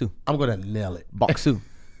 Boxu. I'm gonna nail it. Boxu.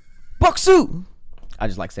 Boxu." I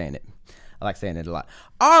just like saying it. I like saying it a lot.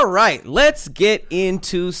 All right, let's get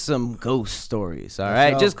into some ghost stories. All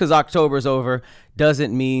right, just because October's over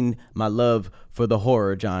doesn't mean my love for the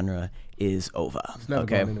horror genre is over. It's never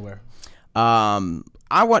going anywhere.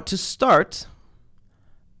 I want to start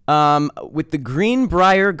with the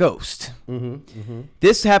Greenbrier ghost.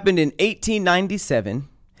 This happened in 1897,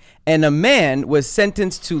 and a man was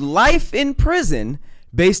sentenced to life in prison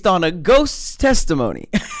based on a ghost's testimony.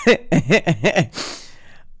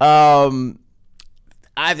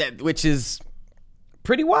 Which is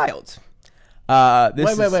pretty wild.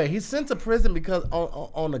 Wait. He's sent to prison because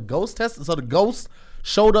on a ghost test. So the ghost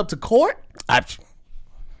showed up to court? I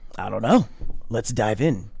don't know. Let's dive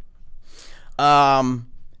in.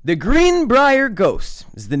 The Greenbrier ghost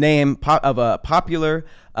is the name of a popular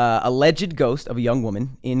alleged ghost of a young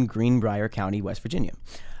woman in Greenbrier County, West Virginia.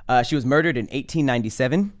 She was murdered in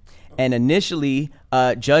 1897 and initially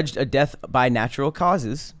judged a death by natural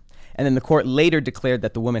causes. And then the court later declared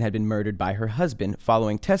that the woman had been murdered by her husband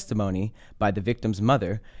following testimony by the victim's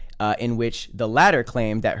mother, in which the latter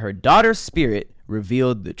claimed that her daughter's spirit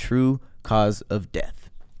revealed the true cause of death.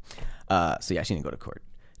 So yeah, she didn't go to court.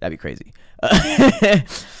 That'd be crazy.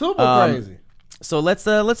 Super crazy. So let's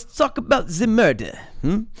talk about the murder.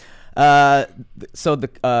 So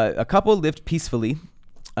a couple lived peacefully,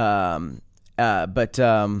 but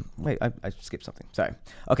wait, I skipped something. Sorry.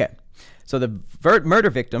 Okay. So the murder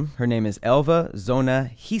victim, her name is Elva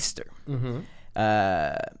Zona Heister.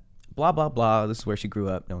 Blah blah blah. This is where she grew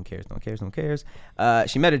up. No one cares.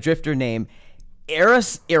 She met a drifter named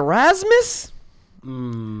Erasmus.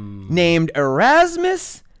 Named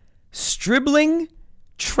Erasmus Stribling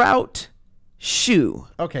Trout Shoe.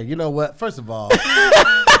 Okay, you know what? First of all, wait,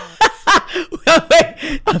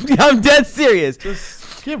 I'm dead serious.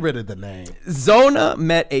 Just get rid of the name. Zona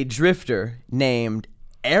met a drifter named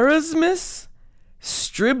Erasmus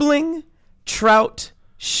Stribling Trout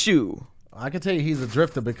Shoe. I can tell you he's a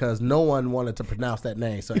drifter because no one wanted to pronounce that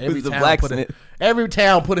name. So every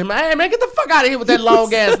town put him. Hey man, get the fuck out of here with that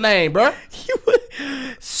long ass name, bro.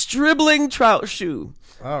 Stribling Trout Shoe.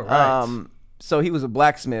 All right. So he was a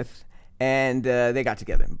blacksmith, and they got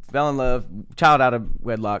together, fell in love, child out of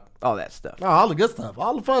wedlock, all that stuff. Oh, all the good stuff,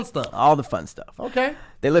 all the fun stuff. All the fun stuff. Okay.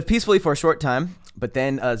 They lived peacefully for a short time, but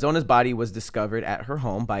then Zona's body was discovered at her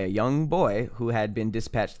home by a young boy who had been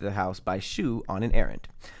dispatched to the house by Shoe on an errand.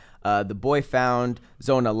 The boy found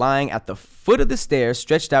Zona lying at the foot of the stairs,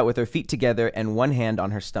 stretched out with her feet together and one hand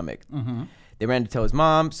on her stomach. Mm-hmm. They ran to tell his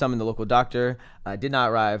mom, summoned the local doctor, did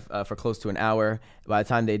not arrive for close to an hour. By the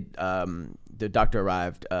time the doctor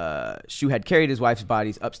arrived, Shu had carried his wife's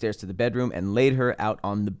bodies upstairs to the bedroom and laid her out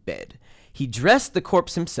on the bed. He dressed the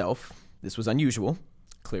corpse himself. This was unusual,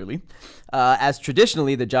 clearly, as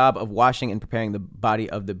traditionally the job of washing and preparing the body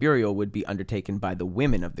of the burial would be undertaken by the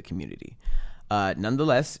women of the community.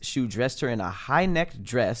 Nonetheless, Shu dressed her in a high-necked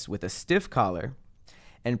dress with a stiff collar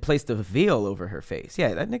and placed a veil over her face.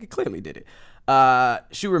 Yeah, that nigga clearly did it.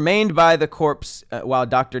 Shu remained by the corpse while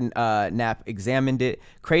Dr. Knapp examined it,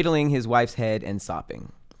 cradling his wife's head and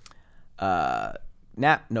sobbing.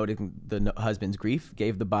 Knapp, noting the husband's grief,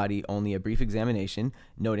 gave the body only a brief examination,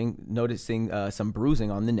 noticing some bruising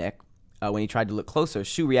on the neck. When he tried to look closer,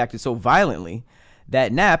 Shu reacted so violently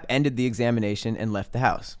that Knapp ended the examination and left the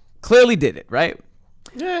house. Clearly did it, right?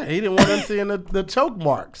 Yeah, he didn't want them seeing the choke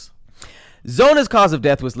marks. Zona's cause of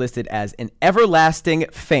death was listed as an everlasting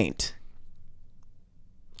faint.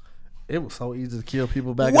 It was so easy to kill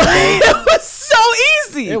people back in the day. It was so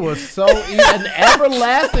easy. It was so easy. An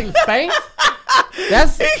everlasting faint?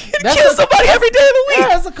 That's kill somebody every day of the week. Yeah,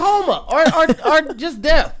 that's a coma or just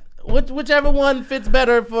death. Whichever one fits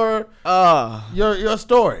better for your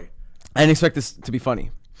story. I didn't expect this to be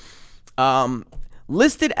funny.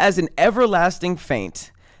 Listed as an everlasting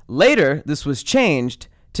faint. Later, this was changed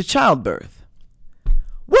to childbirth.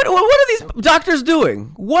 What are these doctors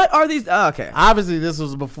doing? What are these? Okay. Obviously, this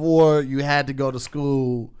was before you had to go to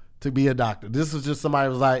school to be a doctor. This was just somebody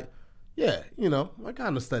was like, yeah, I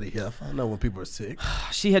kind of study health. I know when people are sick.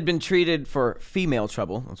 She had been treated for female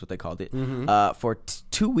trouble. That's what they called it. Mm-hmm. For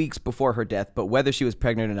 2 weeks before her death, but whether she was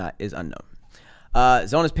pregnant or not is unknown.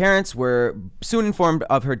 Zona's parents were soon informed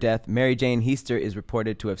of her death. Mary Jane Heister is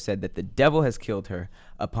reported to have said that the devil has killed her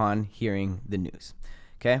upon hearing the news.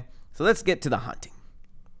 Okay, so let's get to the haunting.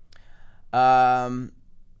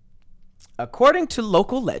 According to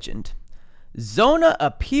local legend, Zona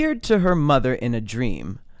appeared to her mother in a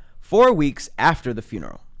dream 4 weeks after the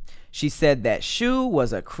funeral. She said that Shu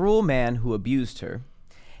was a cruel man who abused her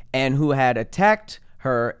and who had attacked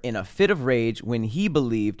her in a fit of rage when he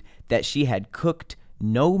believed that she had cooked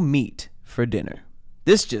no meat for dinner.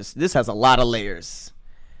 This has a lot of layers.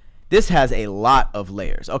 This has a lot of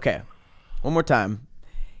layers. Okay, one more time.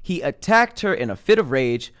 He attacked her in a fit of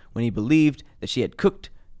rage when he believed that she had cooked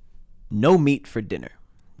no meat for dinner.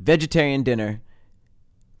 Vegetarian dinner,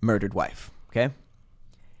 murdered wife. Okay?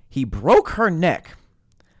 He broke her neck.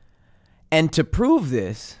 And to prove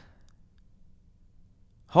this,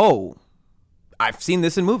 I've seen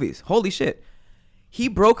this in movies. Holy shit. He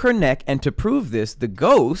broke her neck, and to prove this, the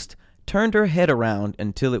ghost turned her head around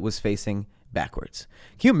until it was facing backwards.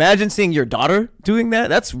 Can you imagine seeing your daughter doing that?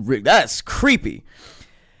 That's creepy.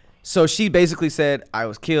 So she basically said, I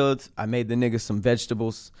was killed. I made the nigga some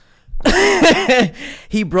vegetables.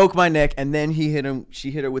 He broke my neck, and then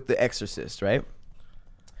she hit her with the exorcist, right?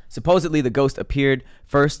 Supposedly, the ghost appeared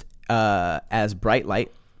first as bright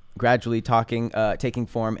light, gradually taking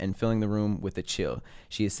form and filling the room with a chill.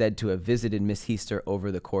 She is said to have visited Miss Heister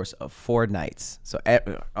over the course of 4 nights. So,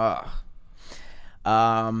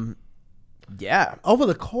 yeah. Over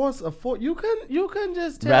the course of 4, you couldn't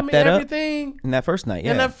just tell Wrap me that everything up in that first night.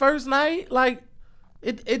 Yeah. In that first night, like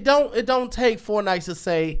it don't take 4 nights to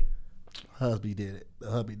say, hubby did it.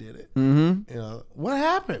 The hubby did it. Mm-hmm. What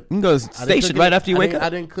happened? You can go station right after you wake up. I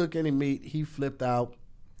didn't cook any meat. He flipped out.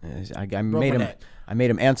 I made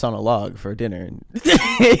him ants on a log for dinner, and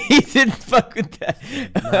he didn't fuck with that.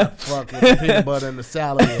 Not fuck with the peanut butter and the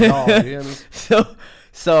salad at all. You hear me?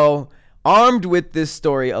 So armed with this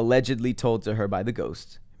story allegedly told to her by the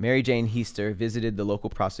ghost, Mary Jane Heister visited the local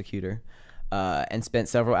prosecutor and spent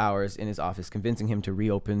several hours in his office convincing him to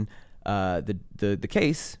reopen the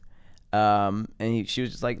case. And she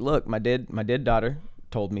was just like, "Look, my dead daughter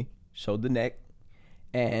told me, showed the neck,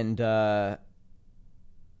 and."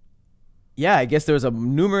 Yeah, I guess there was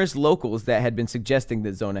numerous locals that had been suggesting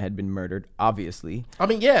that Zona had been murdered, obviously. I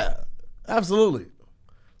mean, yeah, absolutely.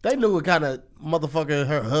 They knew what kind of motherfucker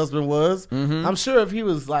her husband was. Mm-hmm. I'm sure if he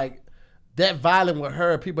was like that violent with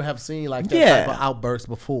her, people have seen like that type of outburst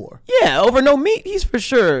before. Yeah, over no meat, he's for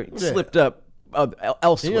sure slipped up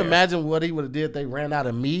elsewhere. Can you imagine what he would have did if they ran out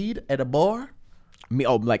of mead at a bar?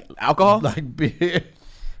 Like alcohol? Like beer.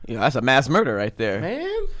 That's a mass murder right there.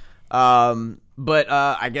 Man. But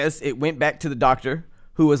I guess it went back to the doctor,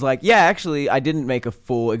 who was like, yeah, actually, I didn't make a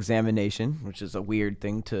full examination, which is a weird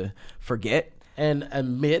thing to forget. And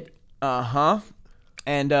admit.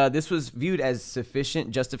 And this was viewed as sufficient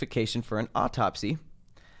justification for an autopsy.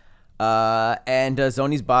 And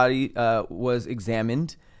Zoni's body was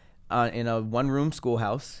examined in a one-room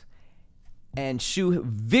schoolhouse. And Shu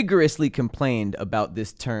vigorously complained about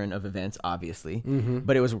this turn of events, obviously,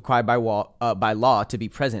 but it was required by law to be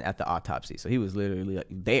present at the autopsy. So he was literally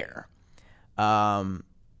there. And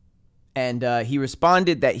he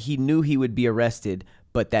responded that he knew he would be arrested,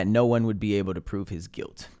 but that no one would be able to prove his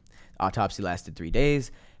guilt. The autopsy lasted 3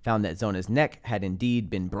 days, found that Zona's neck had indeed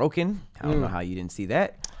been broken. I don't know how you didn't see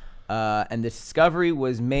that. And the discovery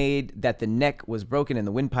was made that the neck was broken and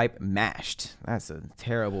the windpipe mashed. That's a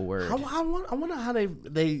terrible word. I wonder how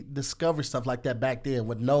they discover stuff like that back then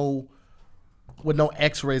with no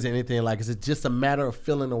X-rays or anything. Like, is it just a matter of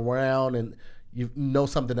feeling around and you know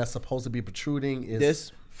something that's supposed to be protruding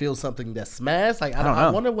feel something that's smashed? Like, I don't know. I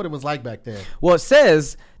wonder what it was like back then. Well, it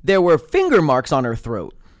says there were finger marks on her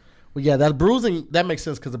throat. Well, yeah, that bruising, that makes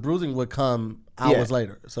sense because the bruising would come hours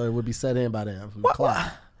later, so it would be set in by then from the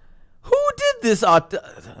clock. Who did this? I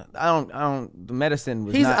don't. The medicine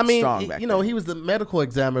was not strong back then. He was the medical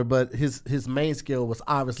examiner, but his main skill was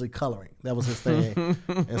obviously coloring. That was his thing,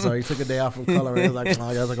 and so he took a day off from coloring. He was like,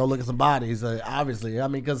 I gotta go look at some bodies. Obviously,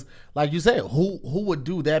 because like you said, who would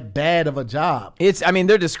do that bad of a job?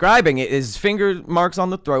 They're describing it as finger marks on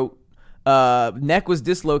the throat, neck was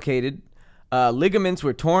dislocated, ligaments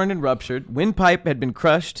were torn and ruptured, windpipe had been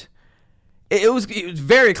crushed. It was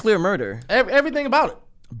very clear murder. Everything about it.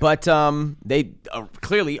 But they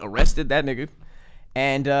clearly arrested that nigga,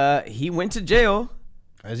 and he went to jail.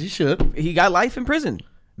 As he should. He got life in prison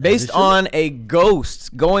based on a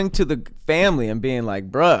ghost going to the family and being like,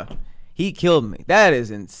 bruh, he killed me. That is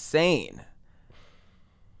insane.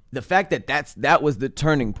 The fact that was the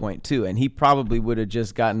turning point, too, and he probably would have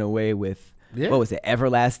just gotten away with, what was it,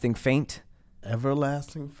 everlasting faint?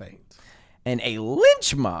 Everlasting faint. And a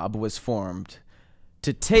lynch mob was formed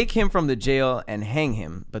to take him from the jail and hang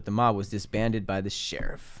him, but the mob was disbanded by the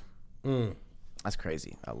sheriff. That's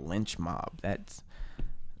crazy. A lynch mob. That's...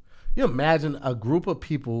 You imagine a group of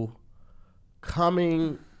people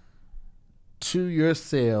coming to your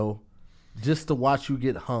cell just to watch you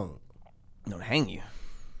get hung. No, to hang you.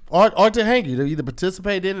 Or to hang you. To either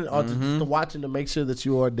participate in it or just to watch it to make sure that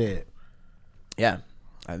you are dead. Yeah.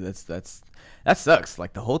 That sucks.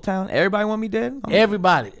 Like the whole town, everybody want me dead?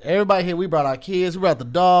 Everybody here. We brought our kids. We brought the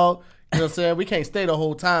dog. You know what I'm saying? We can't stay the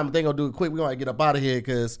whole time, but they gonna do it quick. We gonna get up out of here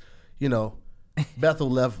because,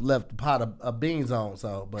 Bethel left a pot of beans on.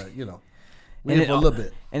 So, but we here for a little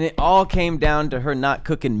bit. And it all came down to her not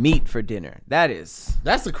cooking meat for dinner. That's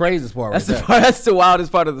the craziest part. That's the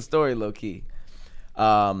wildest part of the story, low key.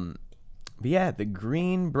 But yeah, the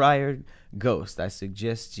Greenbrier Ghost. I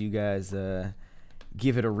suggest you guys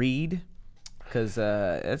give it a read. Because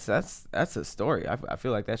that's a story. I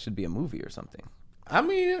feel like that should be a movie or something.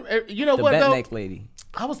 You know what, though? though? The Bentneck lady.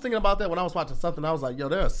 I was thinking about that when I was watching something. I was like,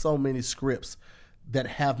 there are so many scripts that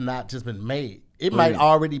have not just been made. It might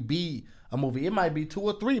already be a movie. It might be 2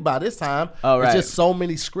 or 3 by this time. Oh, right. It's just so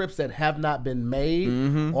many scripts that have not been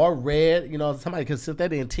made or read. Somebody could sit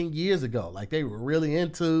that in 10 years ago. Like, they were really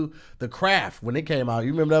into The Craft when it came out.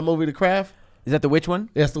 You remember that movie, The Craft? Is that the Witch one?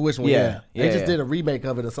 That's the Witch one, yeah. They just did a remake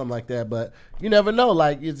of it or something like that. But you never know.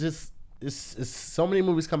 Like, it's so many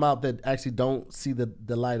movies come out that actually don't see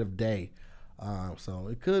the light of day. So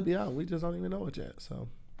it could be out. We just don't even know it yet. So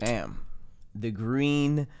damn. The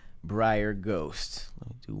Greenbrier Ghost. Let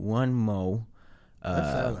me do one more. That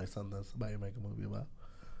sounds like something that somebody make a movie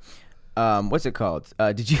about. What's it called?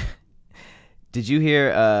 Did you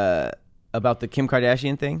hear about the Kim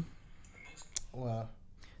Kardashian thing? Wow.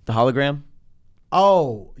 The hologram?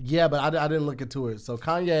 Oh, yeah, but I didn't look into it. So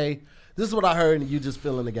Kanye, this is what I heard, and you just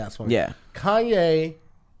fill in the gaps for me. Yeah. Kanye,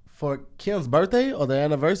 for Kim's birthday or the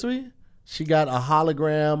anniversary, she got a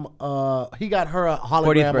hologram. He got her a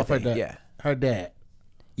hologram of her dad. Yeah. Her dad.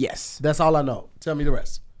 Yes. That's all I know. Tell me the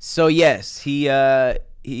rest. So yes, he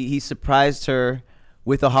surprised her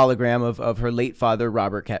with a hologram of her late father,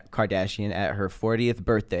 Robert Kardashian, at her 40th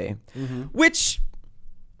birthday, which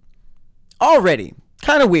already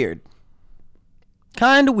kind of weird.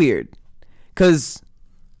 Because,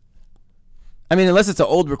 unless it's an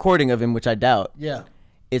old recording of him, which I doubt. Yeah.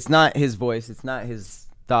 It's not his voice. It's not his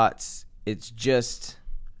thoughts. It's just...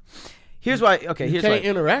 Here's why... Okay, you can't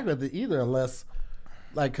interact with it either unless...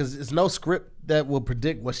 because it's no script that will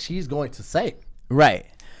predict what she's going to say. Right.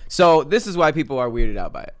 So this is why people are weirded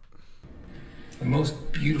out by it. The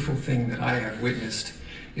most beautiful thing that I have witnessed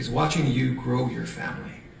is watching you grow your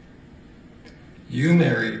family. You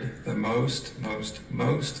married the most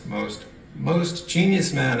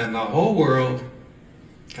genius man in the whole world,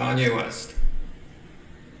 Kanye West.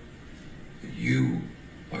 You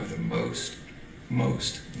are the most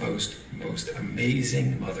most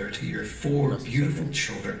amazing mother to your 4 beautiful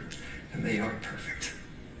children, and they are perfect.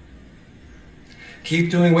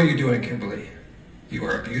 Keep doing what you're doing, Kimberly. You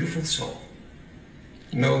are a beautiful soul.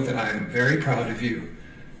 Know that I am very proud of you,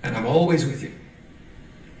 and I'm always with you.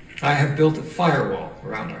 I have built a firewall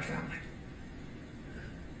around our family.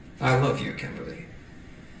 I love you, Kimberly.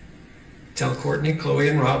 Tell Courtney, Chloe,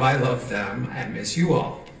 and Rob I love them and miss you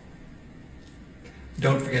all.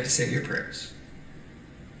 Don't forget to say your prayers.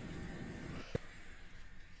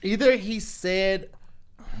 Either he said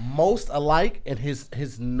most alike in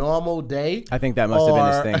his normal day. I think that must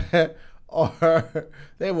have been his thing. Or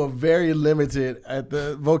they were very limited at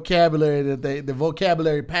the vocabulary the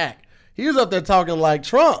vocabulary pack. He was up there talking like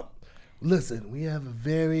Trump. Listen, we have a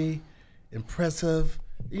very impressive,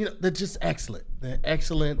 they're just excellent. They're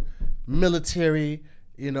excellent military,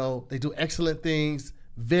 they do excellent things.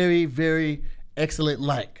 Very, very excellent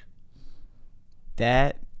like.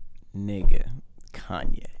 That nigga,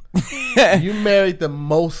 Kanye. You married the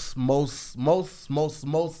most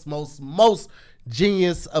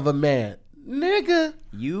genius of a man. Nigga.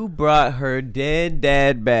 You brought her dead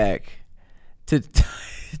dad back to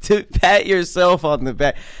pat yourself on the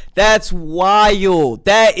back. That's wild.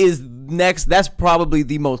 That is next. That's probably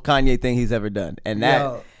the most Kanye thing he's ever done. And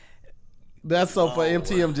that's so funny.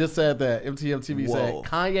 MTM just said that. MTM TV said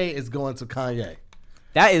Kanye is going to Kanye.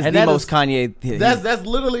 That is the most Kanye. That's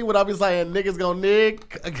literally what I be saying. Niggas gonna nig.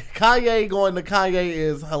 Kanye going to Kanye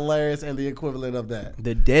is hilarious and the equivalent of that.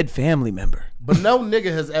 The dead family member. But no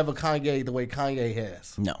nigga has ever Kanye the way Kanye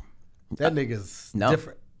has. No. That nigga's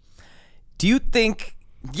different. Do you think,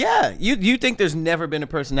 you think there's never been a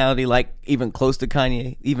personality like even close to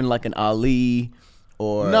Kanye? Even like an Ali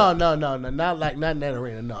or... No. Not in that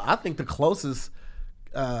arena. No. I think the closest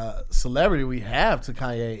celebrity we have to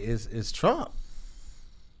Kanye is Trump.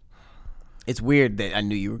 It's weird that I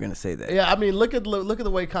knew you were going to say that. Yeah, I mean, look at the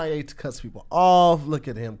way Kanye cuts people off. Look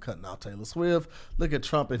at him cutting off Taylor Swift. Look at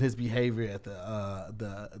Trump and his behavior at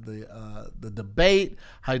the debate.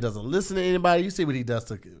 How he doesn't listen to anybody. You see what he does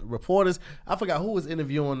to reporters. I forgot who was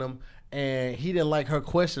interviewing him, and he didn't like her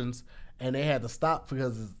questions, and they had to stop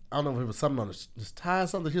because I don't know if it was something on his tie or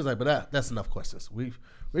something. He was like, "But that's enough questions.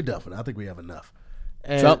 We're done for now. I think we have enough."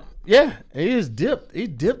 And Trump, yeah, and he just dipped. He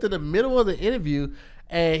dipped in the middle of the interview.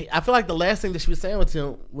 And I feel like the last thing that she was saying with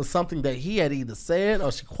him was something that he had either said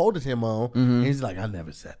or she quoted him on. Mm-hmm. And he's like, I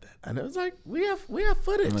never said that. And it was like, we have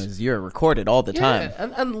footage. You're recorded all the time.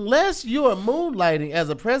 And unless you're moonlighting as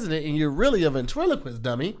a president and you're really a ventriloquist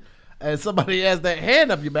dummy and somebody has that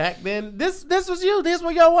hand up your back, then this was you. These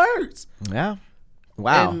were your words. Yeah.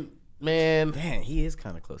 Wow. And, man. Damn, he is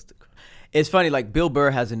kind of close to... It's funny, like Bill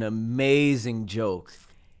Burr has an amazing joke.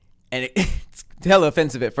 And it's hella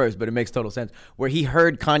offensive at first, but it makes total sense. Where he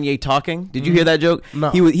heard Kanye talking. Did you hear that joke?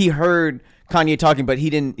 No. He heard Kanye talking, but he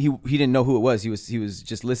didn't know who it was. He was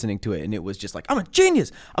just listening to it, and it was just like, I'm a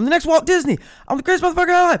genius. I'm the next Walt Disney. I'm the greatest motherfucker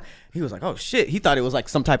alive. He was like, oh shit. He thought it was like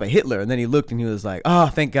some type of Hitler, and then he looked and he was like, oh,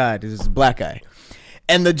 thank God, this is a black guy.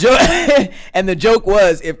 And the joke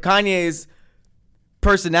was, if Kanye's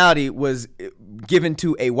personality was given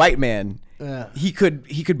to a white man, he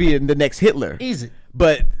could be the next Hitler. Easy.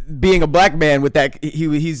 But being a black man with that,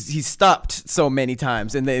 he's stopped so many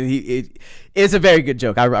times, and then it's a very good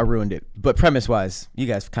joke. I ruined it, but premise wise, you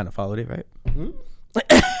guys kind of followed it, right? Mm-hmm.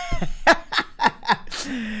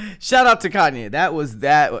 Shout out to Kanye. That was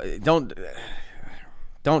that. Don't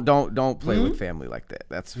play with family like that.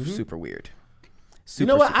 That's super weird. You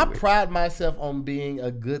know what? I pride myself on being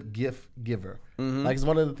a good gift giver. Mm-hmm. Like, it's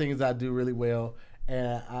one of the things I do really well.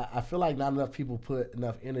 And I feel like not enough people put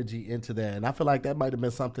enough energy into that. And I feel like that might have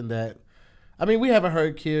been something that, I mean, we haven't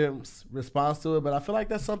heard Kim's response to it, but I feel like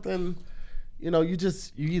that's something, you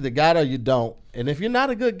either got it or you don't. And if you're not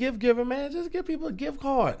a good gift giver, man, just give people gift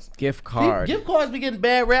cards. Gift cards be getting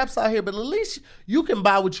bad raps out here, but at least you can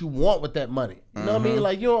buy what you want with that money. You know what I mean?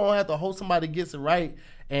 Like, you don't have to hope somebody gets it right.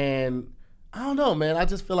 And I don't know, man. I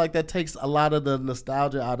just feel like that takes a lot of the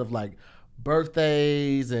nostalgia out of, like,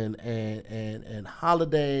 birthdays and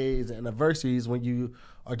holidays and anniversaries when you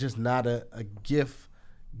are just not a gift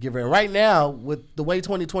giver. And right now, with the way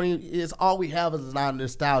 2020 is, all we have is not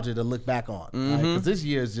nostalgia to look back on. Because this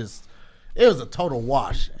year is just, it was a total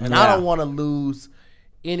wash. And I don't want to lose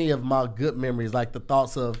any of my good memories, like the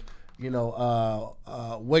thoughts of,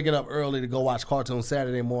 waking up early to go watch cartoons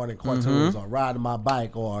Saturday morning cartoons, or riding my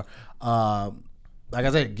bike, or like I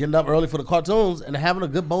said, getting up early for the cartoons and having a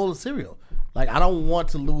good bowl of cereal. Like, I don't want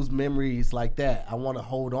to lose memories like that. I want to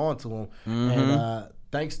hold on to them. And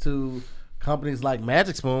thanks to companies like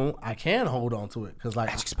Magic Spoon, I can hold on to it. Because, like,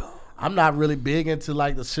 I'm not really big into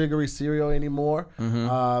like the sugary cereal anymore.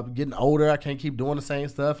 Getting older, I can't keep doing the same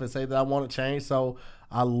stuff and say that I want to change. So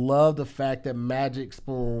I love the fact that Magic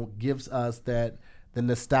Spoon gives us the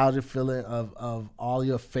nostalgia feeling of all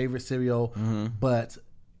your favorite cereal, but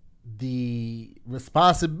the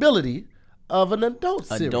responsibility of an adult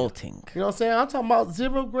cereal. Adulting. You know what I'm saying? I'm talking about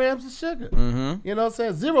 0 grams of sugar. You know what I'm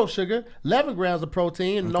saying? 0 sugar, 11 grams of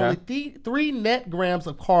protein, and only 3 net grams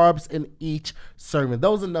of carbs in each serving.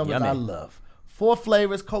 Those are numbers I love. 4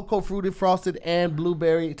 flavors, cocoa, fruity, frosted, and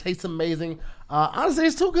blueberry. It tastes amazing. Honestly,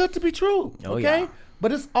 it's too good to be true. Okay?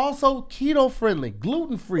 But it's also keto friendly,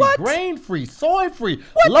 gluten free, grain free, soy free,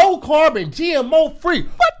 low carb, and GMO free.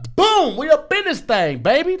 Boom! We up in this thing,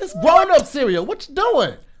 baby. This grown up cereal. What you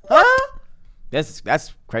doing? Huh? That's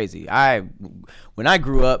crazy. When I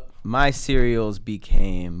grew up, my cereals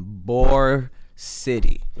became Bore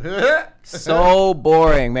City. So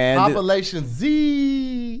boring, man. Population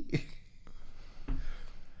Z.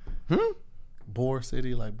 Bore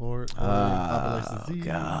City, like Bore. Population Z.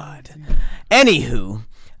 God. Anywho,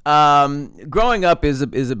 growing up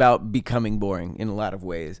is about becoming boring in a lot of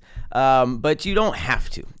ways, but you don't have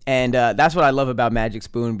to, and that's what I love about Magic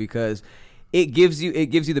Spoon, because it gives you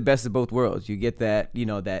the best of both worlds. You get that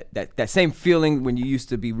that same feeling when you used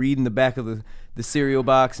to be reading the back of the cereal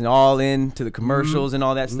box and all into the commercials and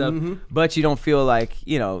all that stuff, but you don't feel like,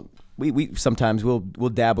 we sometimes we'll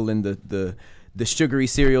dabble in the sugary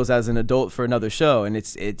cereals as an adult for another show, and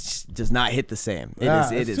it does not hit the same.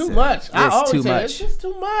 It is too much. It's too much. It's just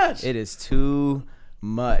too much. It is too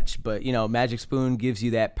much. But Magic Spoon gives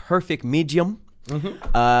you that perfect medium,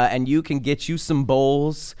 and you can get you some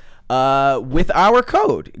bowls with our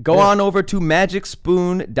code. Go on over to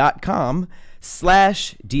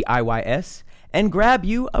magicspoon.com/DIYS and grab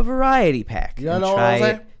you a variety pack and try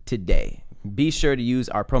it today. Be sure to use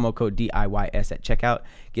our promo code DIYS at checkout.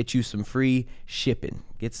 Get you some free shipping.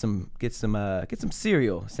 Get some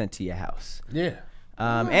cereal sent to your house. Yeah.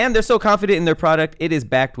 And they're so confident in their product, it is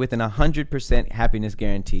backed with an 100% happiness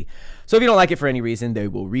guarantee. So if you don't like it for any reason, they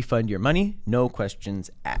will refund your money, no questions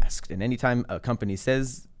asked. And anytime a company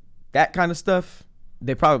says that kind of stuff,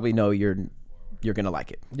 they probably know you're gonna like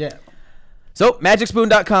it. Yeah. So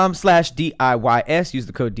magicspoon.com/DIYS. Use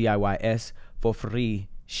the code DIYS for free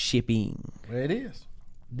shipping. There it is.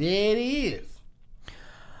 There it is.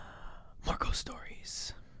 More ghost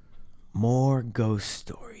stories. More ghost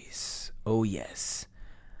stories. Oh, yes.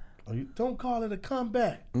 Oh, you don't call it a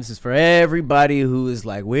comeback. This is for everybody who is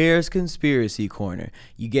like, where's Conspiracy Corner?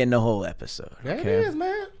 You getting the whole episode. There it is,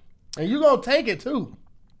 man. And you going to take it, too.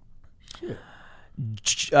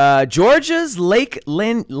 Shit. Georgia's Lake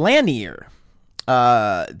Lanier.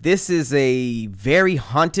 This is a very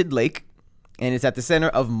haunted lake, and it's at the center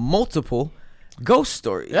of multiple ghost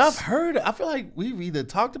stories. Yeah, I've heard it. I feel like we've either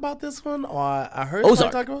talked about this one or I heard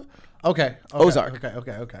Ozark. Talk about. Okay. Ozark.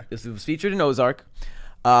 Okay. This was featured in Ozark.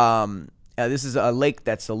 This is a lake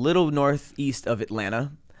that's a little northeast of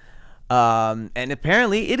Atlanta. And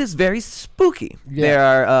apparently it is very spooky. Yeah. There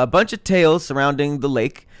are a bunch of tales surrounding the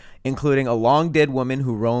lake, including a long dead woman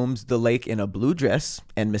who roams the lake in a blue dress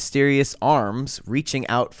and mysterious arms reaching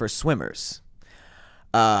out for swimmers.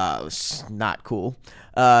 Not cool.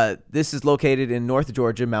 This is located in North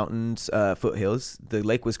Georgia mountains, foothills. The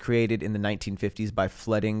lake was created in the 1950s by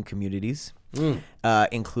flooding communities,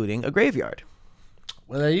 including a graveyard.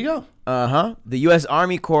 Well, there you go. The U.S.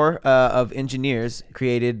 Army Corps of Engineers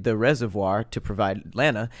created the reservoir to provide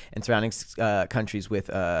Atlanta and surrounding counties with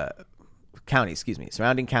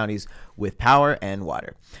power and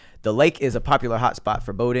water. The lake is a popular hotspot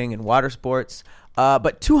for boating and water sports,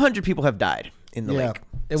 but 200 people have died in the lake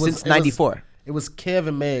since 94. It was Kev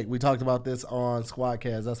and Meg. We talked about this on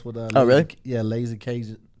Squadcast. That's what. Oh, really? Yeah, Lazy K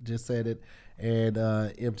just said it, and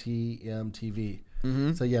MTV.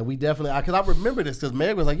 So yeah, we definitely. Because I remember this because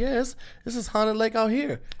Meg was like, "Yes, this is haunted lake out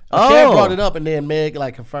here." Kev brought it up, and then Meg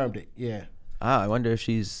confirmed it. Yeah. I wonder if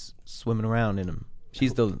she's swimming around in them.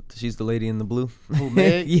 She's the lady in the blue. Who,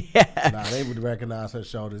 Meg? Yeah. Nah, they would recognize her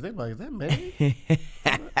shoulders. They like, is that Meg?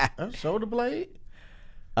 Her shoulder blade.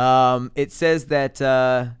 It says that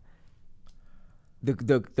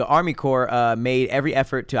the Army Corps made every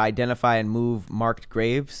effort to identify and move marked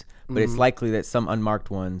graves, but it's likely that some unmarked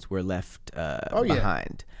ones were left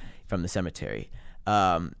behind from the cemetery.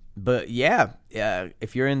 But yeah,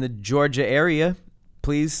 if you're in the Georgia area,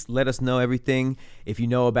 please let us know everything. If you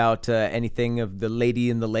know about anything of the lady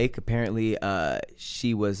in the lake, apparently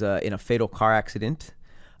she was in a fatal car accident.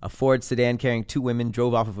 A Ford sedan carrying 2 women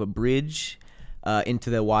drove off of a bridge into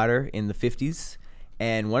the water in the 50s.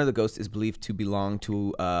 And one of the ghosts is believed to belong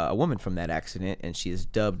to a woman from that accident, and she is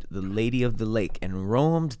dubbed the Lady of the Lake and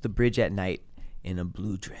roamed the bridge at night in a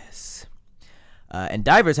blue dress. And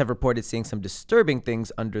divers have reported seeing some disturbing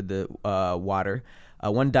things under the water.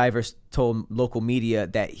 One diver told local media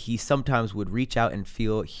that he sometimes would reach out and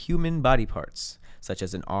feel human body parts, such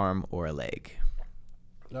as an arm or a leg.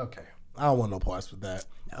 Okay. I don't want no parts with that.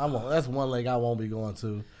 That's one leg I won't be going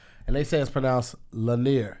to. And they say it's pronounced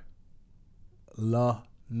Lanier.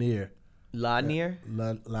 Lanier. Lanier?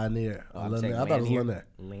 Lanier. Oh, I'm Lanier. saying I thought it was Lanier. Lanier.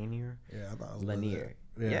 Lanier? Yeah, I thought it was Lanier.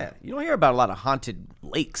 Lanier. Yeah. You don't hear about a lot of haunted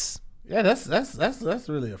lakes. Yeah, that's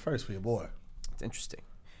really a first for your boy. It's interesting.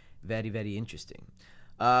 Very, very interesting.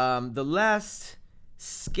 The last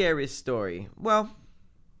scariest story. Well,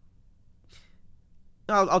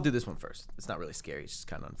 I'll do this one first. It's not really scary. It's just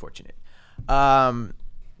kind of unfortunate.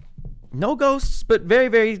 No ghosts, but very,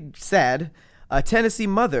 very sad. A Tennessee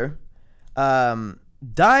mother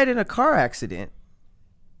died in a car accident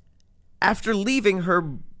after leaving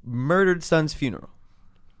her murdered son's funeral.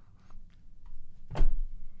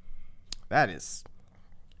 That is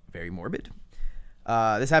very morbid.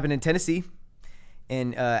 This happened in Tennessee,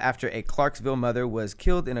 and after a Clarksville mother was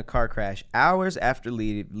killed in a car crash hours after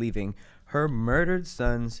leaving her murdered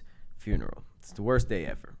son's funeral. It's the worst day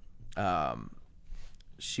ever.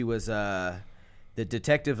 She was. The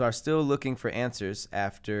detectives are still looking for answers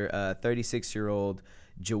after 36-year-old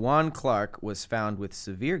Jawan Clark was found with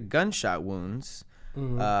severe gunshot wounds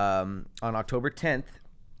on October 10th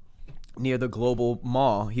near the Global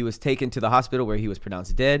Mall. He was taken to the hospital where he was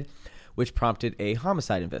pronounced dead, which prompted a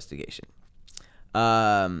homicide investigation.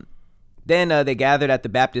 Then they gathered at the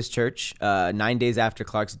Baptist church 9 days after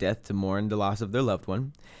Clark's death to mourn the loss of their loved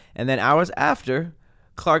one. And then hours after,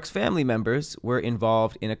 Clark's family members were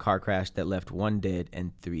involved in a car crash that left 1 dead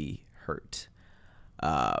and 3 hurt.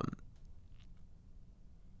 And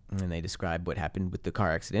they described what happened with the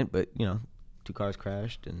car accident, but, 2 cars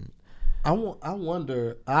crashed. And I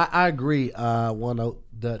wonder, I agree, one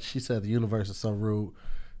that she said the universe is so rude.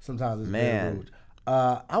 Sometimes it's very rude.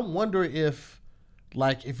 I wonder if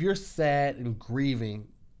you're sad and grieving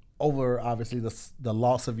over, obviously, the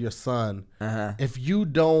loss of your son, if you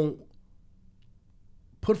don't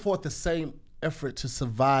put forth the same effort to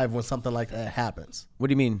survive when something like that happens. What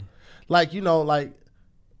do you mean? If you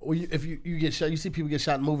get shot, you see people get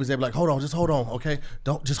shot in movies, they be like, hold on, just hold on, okay?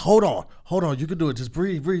 Just hold on, you can do it, just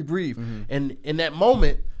breathe. Mm-hmm. And in that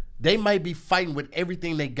moment, they might be fighting with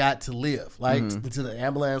everything they got to live, until the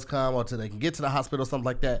ambulance come or until they can get to the hospital, something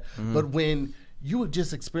like that. Mm-hmm. But when you would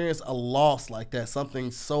just experience a loss like that,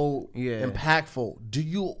 something so impactful, do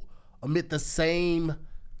you emit the same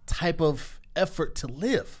type of effort to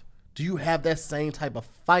live? Do you have that same type of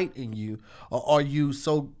fight in you, or are you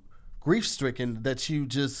so grief-stricken that you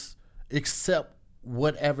just accept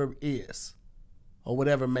whatever is or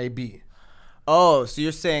whatever may be? Oh, so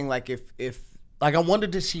you're saying if I wonder,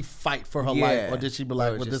 did she fight for her life, or did she be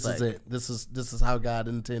like, well, this is it. This is how God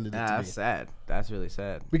intended it to be. That's sad. That's really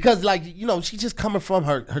sad. Because she's just coming from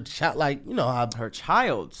her child, how her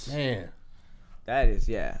child's. Man. That is,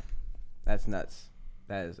 that's nuts.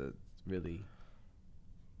 That is a really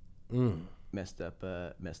messed up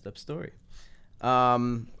story.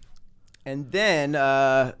 And then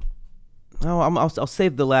I'll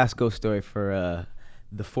save the last ghost story for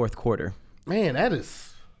the fourth quarter. Man, that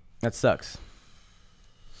sucks.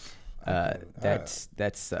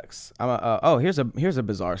 That sucks. Here's a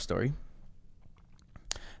bizarre story.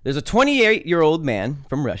 There's a 28-year-old man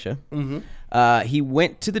from Russia. Mm-hmm. He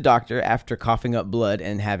went to the doctor after coughing up blood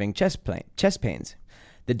and having chest pains.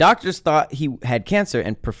 The doctors thought he had cancer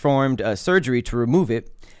and performed surgery to remove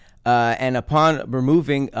it. And upon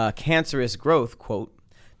removing a cancerous growth, quote,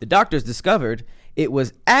 the doctors discovered it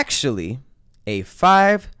was actually a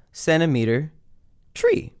 5-centimeter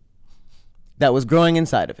tree that was growing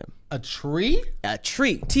inside of him. A tree? A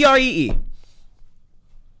tree. Tree.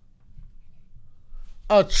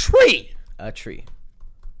 A tree. A tree.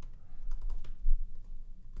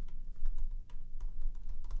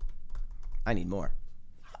 I need more.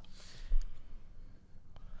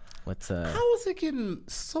 How is it getting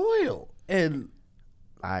soil? And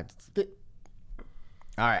all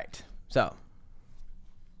right. So,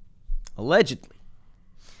 allegedly,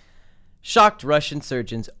 shocked Russian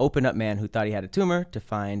surgeons open up man who thought he had a tumor to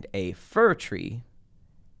find a fir tree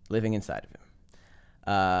living inside of him.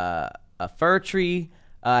 A fir tree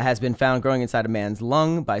has been found growing inside a man's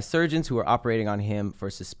lung by surgeons who were operating on him for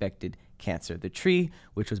suspected cancer. The tree,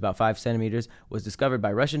 which was about 5 centimeters, was discovered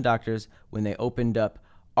by Russian doctors when they opened up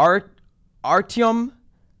Artyom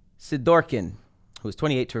Sidorkin, who was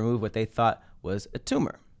 28, to remove what they thought was a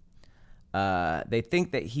tumor. They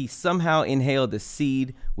think that he somehow inhaled the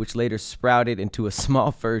seed, which later sprouted into a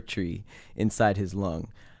small fir tree inside his lung.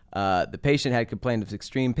 The patient had complained of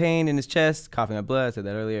extreme pain in his chest, coughing up blood. I said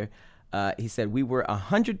that earlier. He said, "We were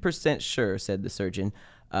 100% sure," said the surgeon.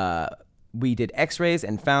 "We did x-rays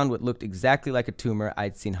and found what looked exactly like a tumor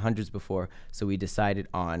I'd seen hundreds before, so we decided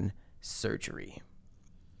on surgery."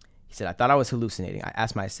 He said, "I thought I was hallucinating. I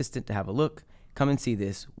asked my assistant to have a look. Come and see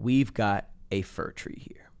this. We've got a fir tree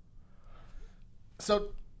here."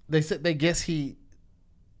 So they said they guess he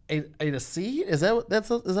ate a seed. Is that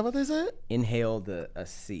what they said? Inhaled a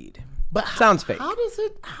seed. But sounds fake. How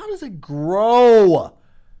does it grow?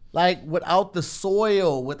 Like without the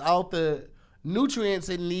soil, without the nutrients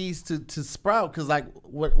it needs to sprout? Because like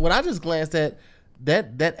what I just glanced at,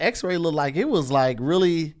 that X-ray looked like it was like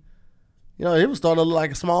really, it was starting to look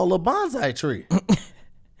like a small little bonsai tree.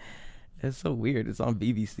 It's so weird. It's on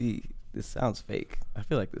BBC. This sounds fake. I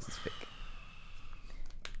feel like this is fake.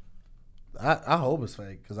 I hope it's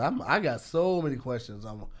fake because I got so many questions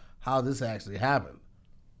on how this actually happened.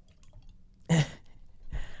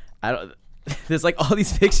 There's like all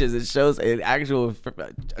these pictures. It shows an actual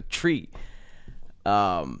a tree.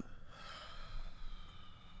 I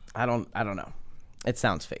don't know. It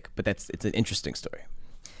sounds fake, but it's an interesting story.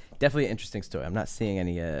 Definitely an interesting story. I'm not seeing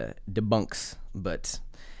any debunks, but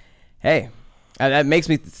hey, that makes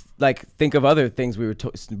me think of other things we were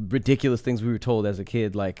ridiculous things we were told as a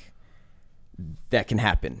kid, like that can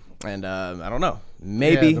happen. And I don't know.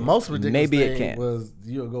 Maybe the most ridiculous maybe thing it can. was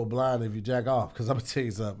you'll go blind if you jack off. Because I'm gonna tell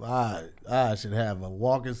you something. I should have a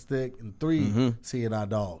walking stick and 3 seeing eye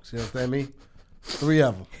dogs. You understand me? 3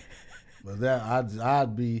 of them. But that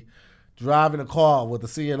I'd be driving a car with a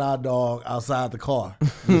seeing eye dog outside the car.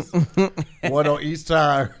 Just one on each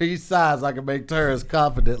side, so I can make turns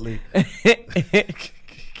confidently.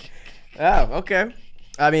 Oh, okay.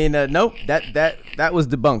 I mean, nope. That was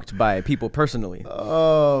debunked by people personally.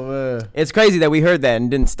 Oh man, it's crazy that we heard that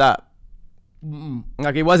and didn't stop.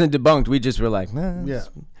 Like it wasn't debunked. We just were like, nah, yeah,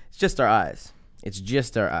 it's just our eyes. It's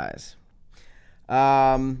just our eyes.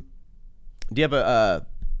 Do you have a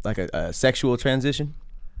sexual transition?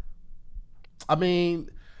 I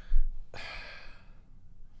mean,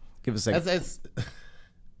 give us a second.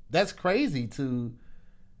 That's crazy to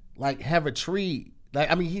like have a tree.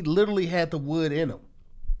 Like, I mean, he literally had the wood in him.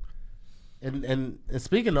 And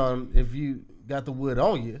speaking on if you got the wood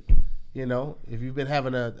on you, if you've been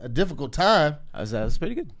having a difficult time. That's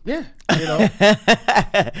pretty good. Yeah.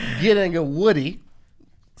 Getting a woody,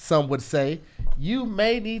 some would say, you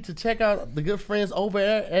may need to check out the good friends over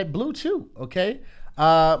at Blue Chew, okay?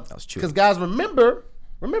 That's true. Because guys, remember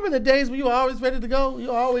the days when you were always ready to go?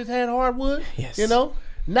 You always had hardwood? Yes.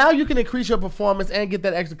 Now you can increase your performance and get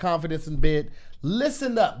that extra confidence in bed.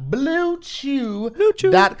 Listen up,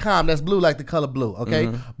 BlueChew.com. That's blue like the color blue,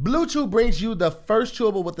 okay? Blue Chew brings you the first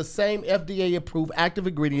chewable with the same FDA-approved active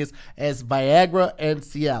ingredients as Viagra and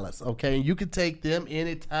Cialis, okay? And you can take them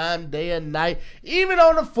anytime, day and night, even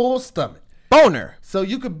on a full stomach. Boner. So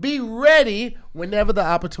you could be ready whenever the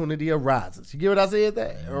opportunity arises. You get what I said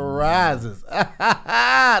there? Arises.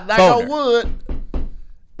 Knock on wood.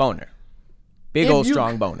 Boner. Big old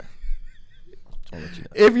strong boner.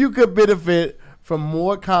 If you could benefit from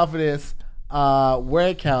more confidence where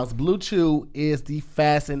it counts, Blue Chew is the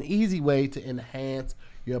fast and easy way to enhance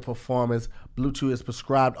your performance. Blue Chew is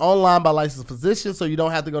prescribed online by licensed physicians, so you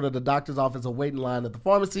don't have to go to the doctor's office or wait in line at the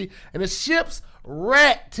pharmacy. And it ships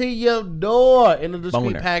right to your door in a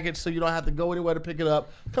discreet package, so you don't have to go anywhere to pick it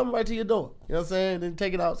up. Come right to your door. You know what I'm saying? Then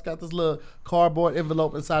take it out. It's got this little cardboard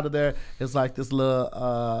envelope inside of there. It's like this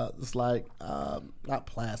little, it's like, not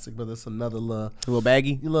plastic, but it's another little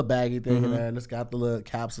baggy thing in there. And it's got the little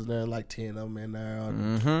capsules there, like 10 of them in there, or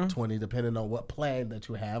 20, depending on what plan that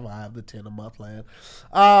you have. I have the 10-a-month plan.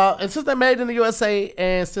 And since they're made in the USA,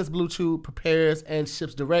 and since Blue Chew prepares and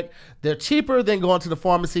ships direct, they're cheaper than going to the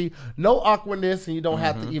pharmacy. No awkwardness, and you don't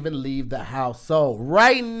have to even leave the house. So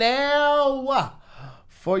right now,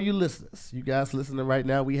 for you listeners, you guys listening right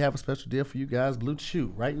now, we have a special deal for you guys. Blue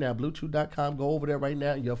Chew right now, BlueChew.com. Go over there right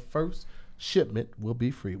now. Your first shipment will be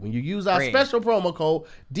free when you use our special promo code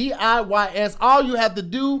DIYS. All you have to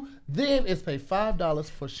do then is pay $5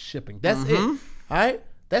 for shipping. That's it. All right.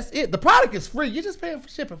 That's it. The product is free. You're just paying for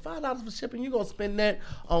shipping. $5 for shipping. You're going to spend that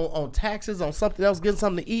on taxes, on something else, getting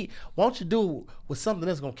something to eat. Why don't you do it with something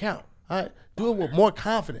that's going to count? All right, do it with more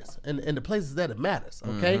confidence in the places that it matters.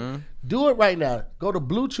 Okay, do it right now. Go to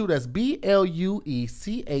Blue Chew. That's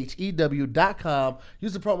BLUECHEW.com.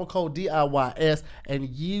 Use the promo code DIYS, and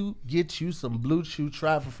you get you some Blue Chew.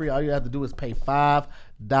 Try it for free. All you have to do is pay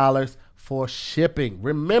 $5 for shipping.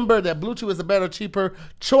 Remember that Blue Chew is a better, cheaper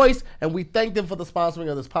choice, and we thank them for the sponsoring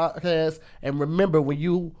of this podcast. And remember, when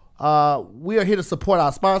you we are here to support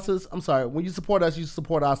our sponsors. I'm sorry. When you support us, you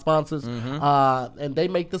support our sponsors, and they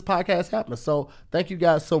make this podcast happen. So thank you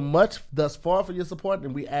guys so much thus far for your support,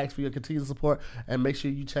 and we ask for your continued support. And make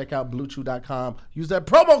sure you check out BlueChew.com. Use that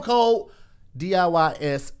promo code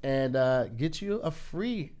DIYS and get you a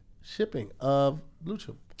free shipping of Blue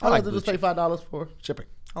Chew. I like to just pay $5 for shipping.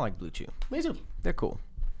 I like Blue Chew. Me too. They're cool.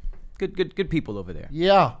 Good people over there.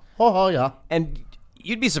 Yeah. Oh yeah. And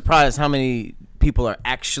you'd be surprised how many people are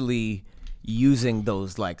actually using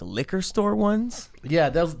those like liquor store ones. Yeah,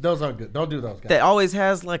 those aren't good. Don't do those, guys. That always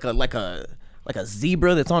has like a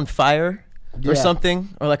zebra that's on fire or something,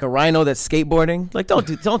 or like a rhino that's skateboarding. Like don't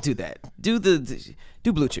do that. Do Blue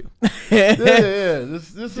Chew. yeah.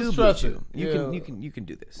 This is stressful. You can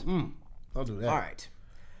do this. Don't do that. All right.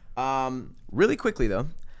 Really quickly though,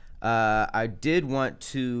 I did want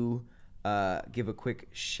to give a quick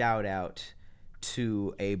shout out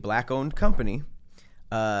to a black-owned company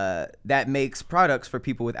that makes products for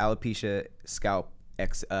people with alopecia, scalp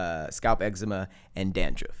eczema, and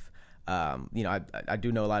dandruff. I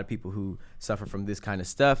do know a lot of people who suffer from this kind of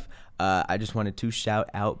stuff. I just wanted to shout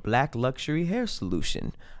out Black Luxury Hair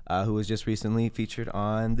Solution, who was just recently featured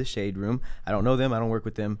on The Shade Room. I don't know them. I don't work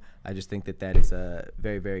with them. I just think that is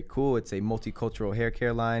very, very cool. It's a multicultural hair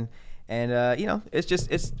care line. And,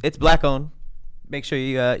 it's black-owned. Make sure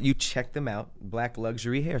you check them out. Black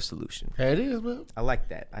Luxury Hair Solution. There it is, man. I like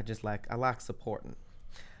that. I like supporting.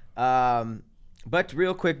 But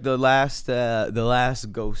real quick, the last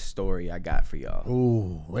ghost story I got for y'all.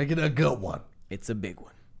 Ooh, make it a good one. It's a big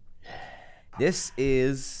one. This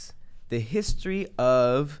is the history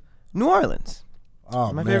of New Orleans.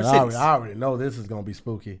 Oh my man, favorite cities. I already know this is gonna be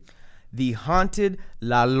spooky. The haunted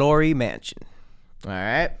La Laurie Mansion. All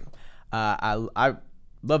right. I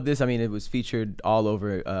love this. I mean, it was featured all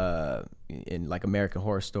over in like American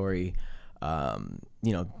Horror Story,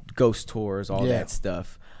 ghost tours, all that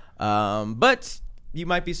stuff. But you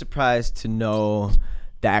might be surprised to know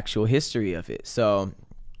the actual history of it. So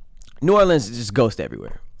New Orleans is just ghost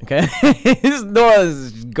everywhere. Okay. New Orleans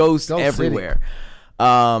is just ghost everywhere.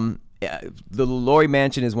 The Laurie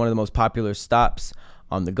Mansion is one of the most popular stops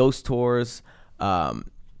on the ghost tours.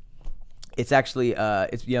 It's actually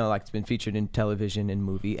it's been featured in television and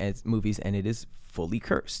movies, and it is fully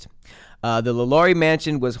cursed. The LaLaurie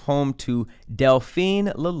Mansion was home to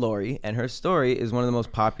Delphine LaLaurie, and her story is one of the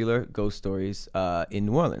most popular ghost stories in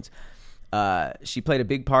New Orleans. She played a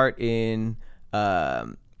big part in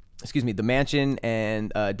the mansion,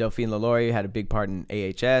 and Delphine LaLaurie had a big part in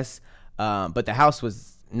AHS, but the house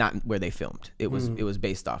was not where they filmed. It was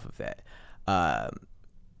based off of that.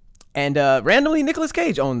 And randomly, Nicolas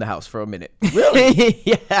Cage owned the house for a minute. Really?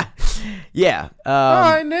 Yeah.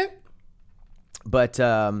 All right, Nick. But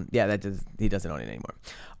he doesn't own it anymore.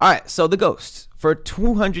 All right, so the ghosts. For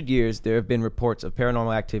 200 years, there have been reports of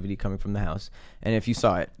paranormal activity coming from the house. And if you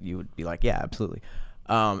saw it, you would be like, yeah, absolutely.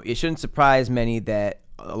 It shouldn't surprise many that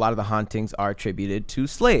a lot of the hauntings are attributed to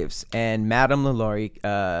slaves. And Madame LaLaurie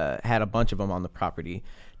had a bunch of them on the property.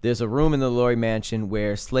 There's a room in the LaLaurie Mansion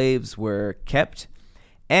where slaves were kept.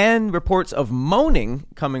 And reports of moaning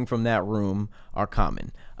coming from that room are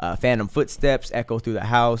common. Phantom footsteps echo through the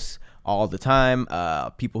house all the time.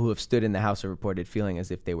 People who have stood in the house have reported feeling as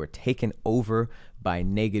if they were taken over by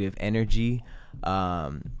negative energy.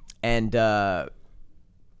 A lot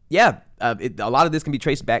of this can be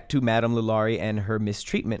traced back to Madame LaLaurie and her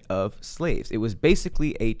mistreatment of slaves. It was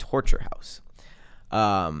basically a torture house.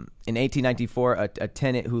 In 1894, a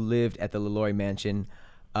tenant who lived at the LaLaurie Mansion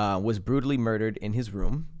was brutally murdered in his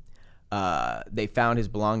room. They found his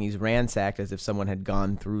belongings ransacked as if someone had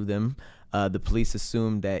gone through them. The police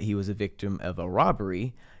assumed that he was a victim of a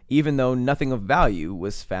robbery, even though nothing of value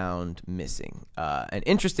was found missing. An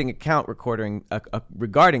interesting account regarding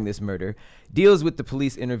this murder deals with the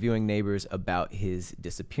police interviewing neighbors about his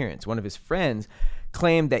disappearance. One of his friends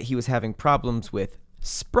claimed that he was having problems with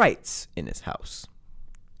sprites in his house.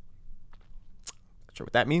 Not sure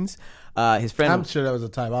what that means. His friend. I'm sure that was a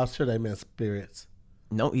type. I'm sure they meant spirits.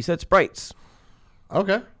 No, he said sprites.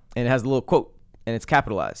 Okay. And it has a little quote, and it's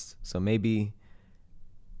capitalized. So maybe,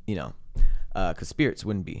 because spirits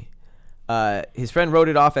wouldn't be. His friend wrote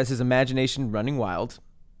it off as his imagination running wild.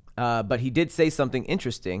 But he did say something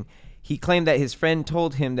interesting. He claimed that his friend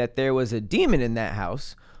told him that there was a demon in that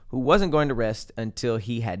house who wasn't going to rest until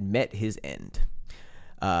he had met his end,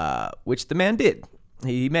 which the man did.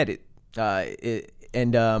 He met it.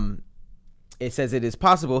 It says it is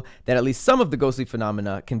possible that at least some of the ghostly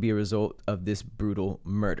phenomena can be a result of this brutal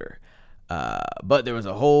murder. But there was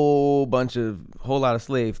a whole lot of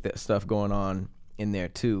slave stuff going on in there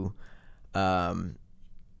too. Yeah,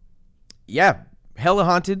 hella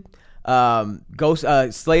haunted.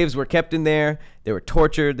 Slaves were kept in there. They were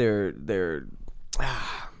tortured. That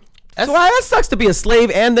sucks to be a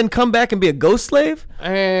slave and then come back and be a ghost slave.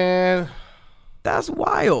 And that's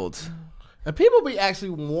wild. And people be actually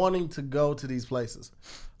wanting to go to these places.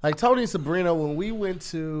 Like Tony and Sabrina, when we went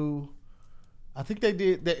to, I think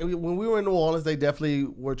when we were in New Orleans, they definitely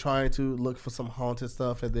were trying to look for some haunted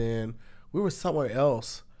stuff. And then we were somewhere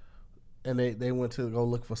else, and they went to go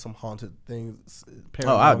look for some haunted things.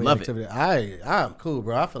 Oh, I love activity. I'm cool,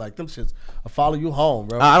 bro. I feel like them shits will follow you home,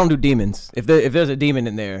 bro. I don't do demons. If there's a demon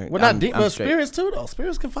in there, well, not demons, but spirits too, though.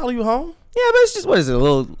 Spirits can follow you home. Yeah, but it's just, what is it, a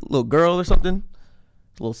little girl or something?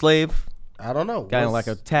 A little slave? I don't know. Got like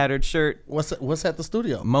a tattered shirt. What's at the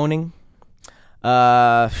studio? Moaning.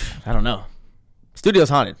 I don't know. Studio's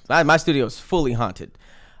haunted. My studio's fully haunted.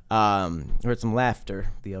 Heard some laughter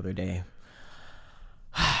the other day.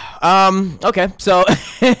 Okay, so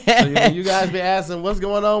you guys be asking what's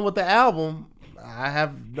going on with the album. I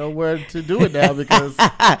have nowhere to do it now because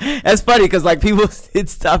that's funny because like people did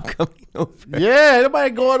stop coming over. Yeah, everybody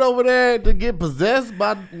going over there to get possessed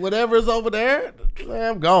by whatever's over there.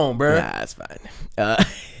 I'm gone, bro. Nah, that's fine.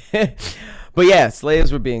 But yeah,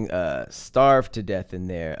 slaves were being starved to death in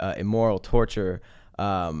there. Immoral torture.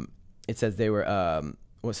 It says they were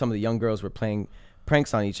some of the young girls were playing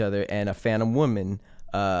pranks on each other, and a phantom woman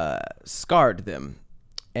scarred them.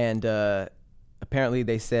 And apparently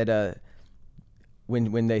they said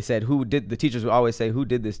when they said who did, the teachers would always say, who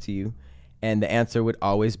did this to you? And the answer would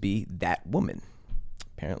always be that woman.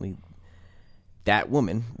 Apparently that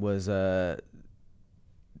woman was I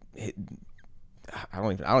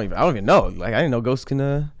don't even know. Like, I didn't know ghosts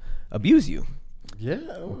can abuse you. Yeah.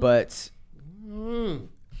 But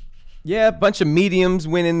yeah, a bunch of mediums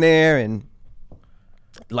went in there, and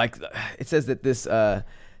like it says that this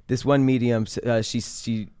one medium,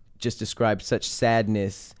 she just described such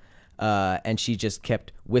sadness, and she just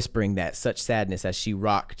kept whispering that such sadness as she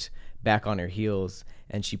rocked back on her heels,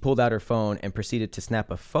 and she pulled out her phone and proceeded to snap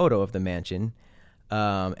a photo of the mansion,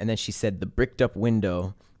 and then she said, the bricked up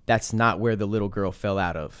window, that's not where the little girl fell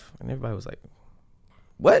out of. And everybody was like,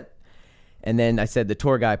 what? And then I said the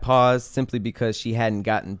tour guide paused simply because she hadn't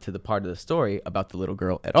gotten to the part of the story about the little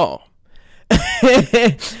girl at all.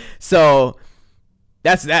 So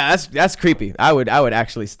that's creepy. I would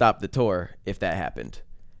actually stop the tour if that happened.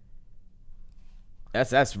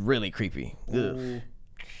 That's really creepy. Ugh.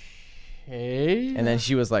 Okay. And then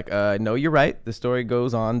she was like, no, you're right. The story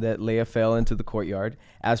goes on that Leia fell into the courtyard.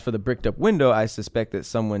 As for the bricked up window, I suspect that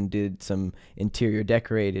someone did some interior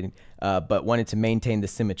decorating, but wanted to maintain the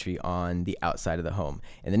symmetry on the outside of the home.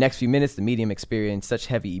 In the next few minutes, the medium experienced such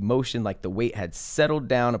heavy emotion, like the weight had settled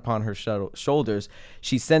down upon her shoulders.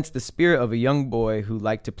 She sensed the spirit of a young boy who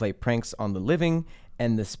liked to play pranks on the living,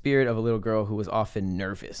 and the spirit of a little girl who was often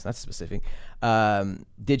nervous. That's specific.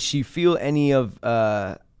 Did she feel any of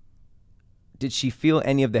the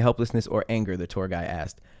helplessness or anger? The tour guide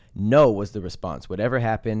asked. No, was the response. Whatever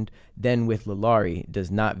happened then with Lalari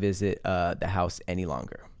does not visit the house any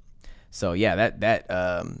longer. So yeah, that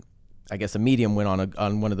I guess a medium went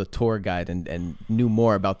on one of the tour guide and knew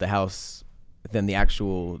more about the house than the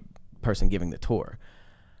actual person giving the tour.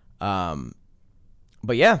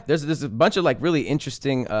 But yeah, there's a bunch of like really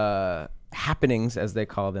interesting happenings, as they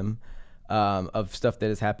call them, of stuff that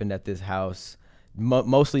has happened at this house.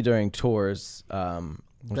 Mostly during tours.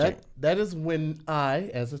 That is when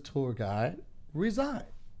I, as a tour guide, reside.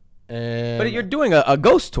 But you're doing a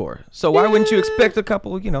ghost tour, so why wouldn't you expect a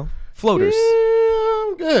couple, floaters?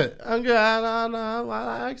 Yeah, I'm good.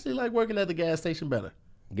 I actually like working at the gas station better.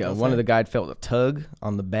 Yeah, one of the guys felt a tug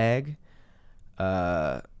on the bag.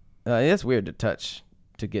 It's weird to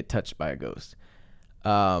get touched by a ghost.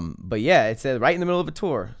 But yeah, it said right in the middle of a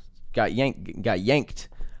tour, got yanked.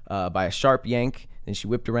 By a sharp yank. Then she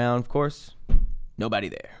whipped around, of course. Nobody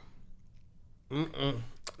there.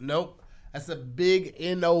 Nope. That's a big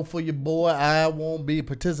NO for your boy. I won't be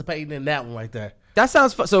participating in that one right there. That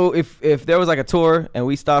sounds fun. So if there was like a tour and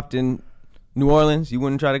we stopped in New Orleans, you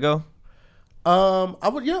wouldn't try to go? I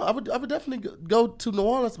would definitely go to New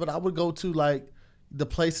Orleans, but I would go to like the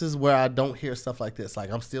places where I don't hear stuff like this.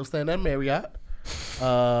 Like I'm still staying at Marriott.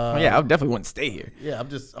 Yeah, I definitely wouldn't stay here. Yeah,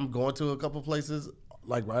 I'm going to a couple places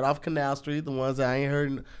like right off Canal Street, the ones that I ain't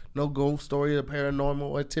heard no ghost story or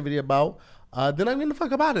paranormal activity about, then I'm getting the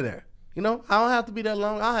fuck up out of there. You know, I don't have to be that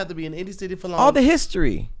long. I don't have to be in any city for long. All the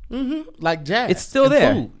history. Like jazz. It's still and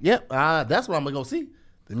there. Food. Yep. That's what I'm gonna go see.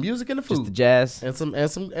 The music and the food. Just the jazz. And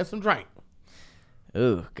some drink.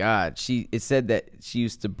 Oh God. It said that she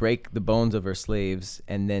used to break the bones of her slaves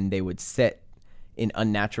and then they would set in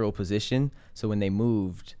unnatural position. So when they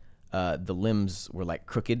moved, the limbs were like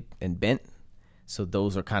crooked and bent. So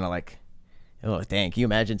those are kind of like, oh dang, can you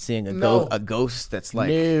imagine seeing a ghost that's like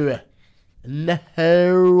No.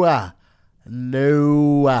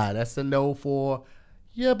 That's a no for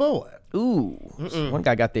your boy. Ooh. One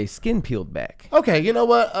guy got their skin peeled back. Okay, you know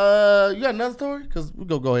what? You got another story? Because we're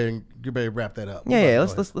gonna go ahead and get ready to wrap that up. Yeah.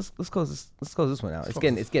 Let's close this one out.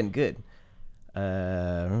 It's getting good.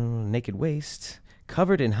 Naked waist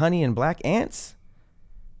covered in honey and black ants.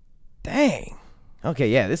 Dang. Okay,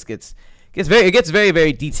 yeah. This gets very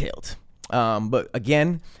very detailed. But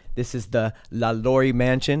again, this is the LaLaurie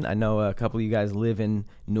Mansion. I know a couple of you guys live in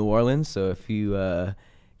New Orleans, so if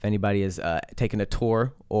anybody has taken a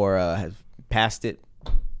tour or has passed it,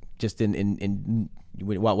 just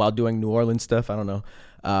while doing New Orleans stuff, I don't know.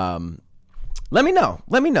 Let me know,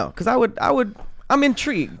 because I'm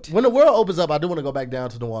intrigued. When the world opens up, I do want to go back down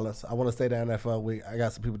to New Orleans. I want to stay down there for a week. I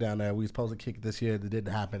got some people down there. We were supposed to kick it this year. That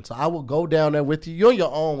didn't happen. So I will go down there with you. You're on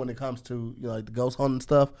your own when it comes to like the ghost hunting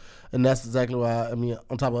stuff. And that's exactly why,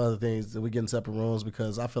 on top of other things, that we get in separate rooms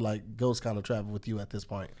because I feel like ghosts kind of travel with you at this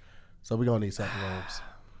point. So we're going to need separate rooms.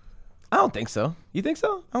 I don't think so. You think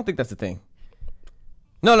so? I don't think that's the thing.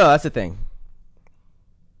 No, that's the thing.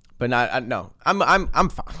 But no. I'm fine.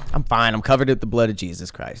 I'm fine. I'm covered with the blood of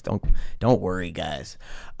Jesus Christ. Don't worry, guys.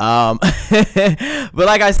 But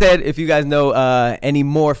like I said, if you guys know any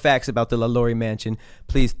more facts about the LaLaurie Mansion,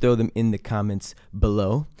 please throw them in the comments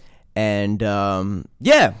below. And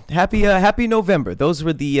happy November. Those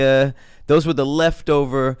were the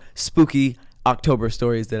leftover spooky October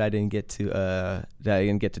stories that I didn't get to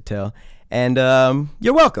tell. And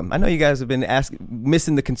you're welcome. I know you guys have been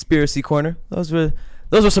missing the conspiracy corner. Those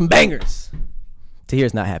were some bangers.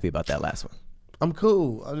 Tahir's not happy about that last one. I'm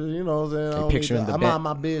cool. You know what I'm saying? Picturing the I mind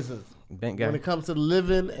my business. Bent guy. When it comes to the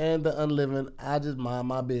living and the unliving, I just mind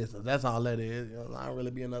my business. That's all that is. You know, I don't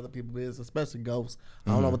really be in other people's business, especially ghosts.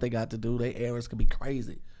 I don't know what they got to do. Their errors could be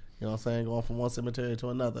crazy. You know what I'm saying? Going from one cemetery to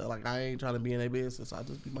another. Like, I ain't trying to be in their business. I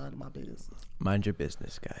just be minding my business. Mind your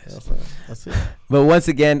business, guys. You know what I'm saying? That's it. But once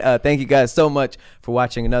again, thank you guys so much for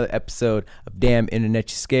watching another episode of Damn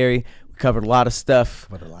Internet You Scary. We covered a lot of stuff.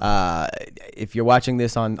 If you're watching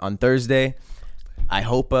this on Thursday, I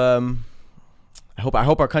hope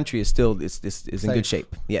our country is still is in good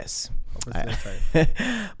shape. Yes.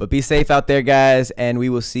 But be safe out there, guys, and we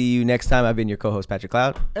will see you next time. I've been your co-host, Patrick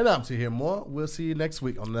Cloud. And I'm Tahir Moore. We'll see you next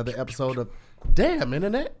week on another episode of Damn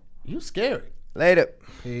Internet You Scary. Later.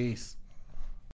 Peace.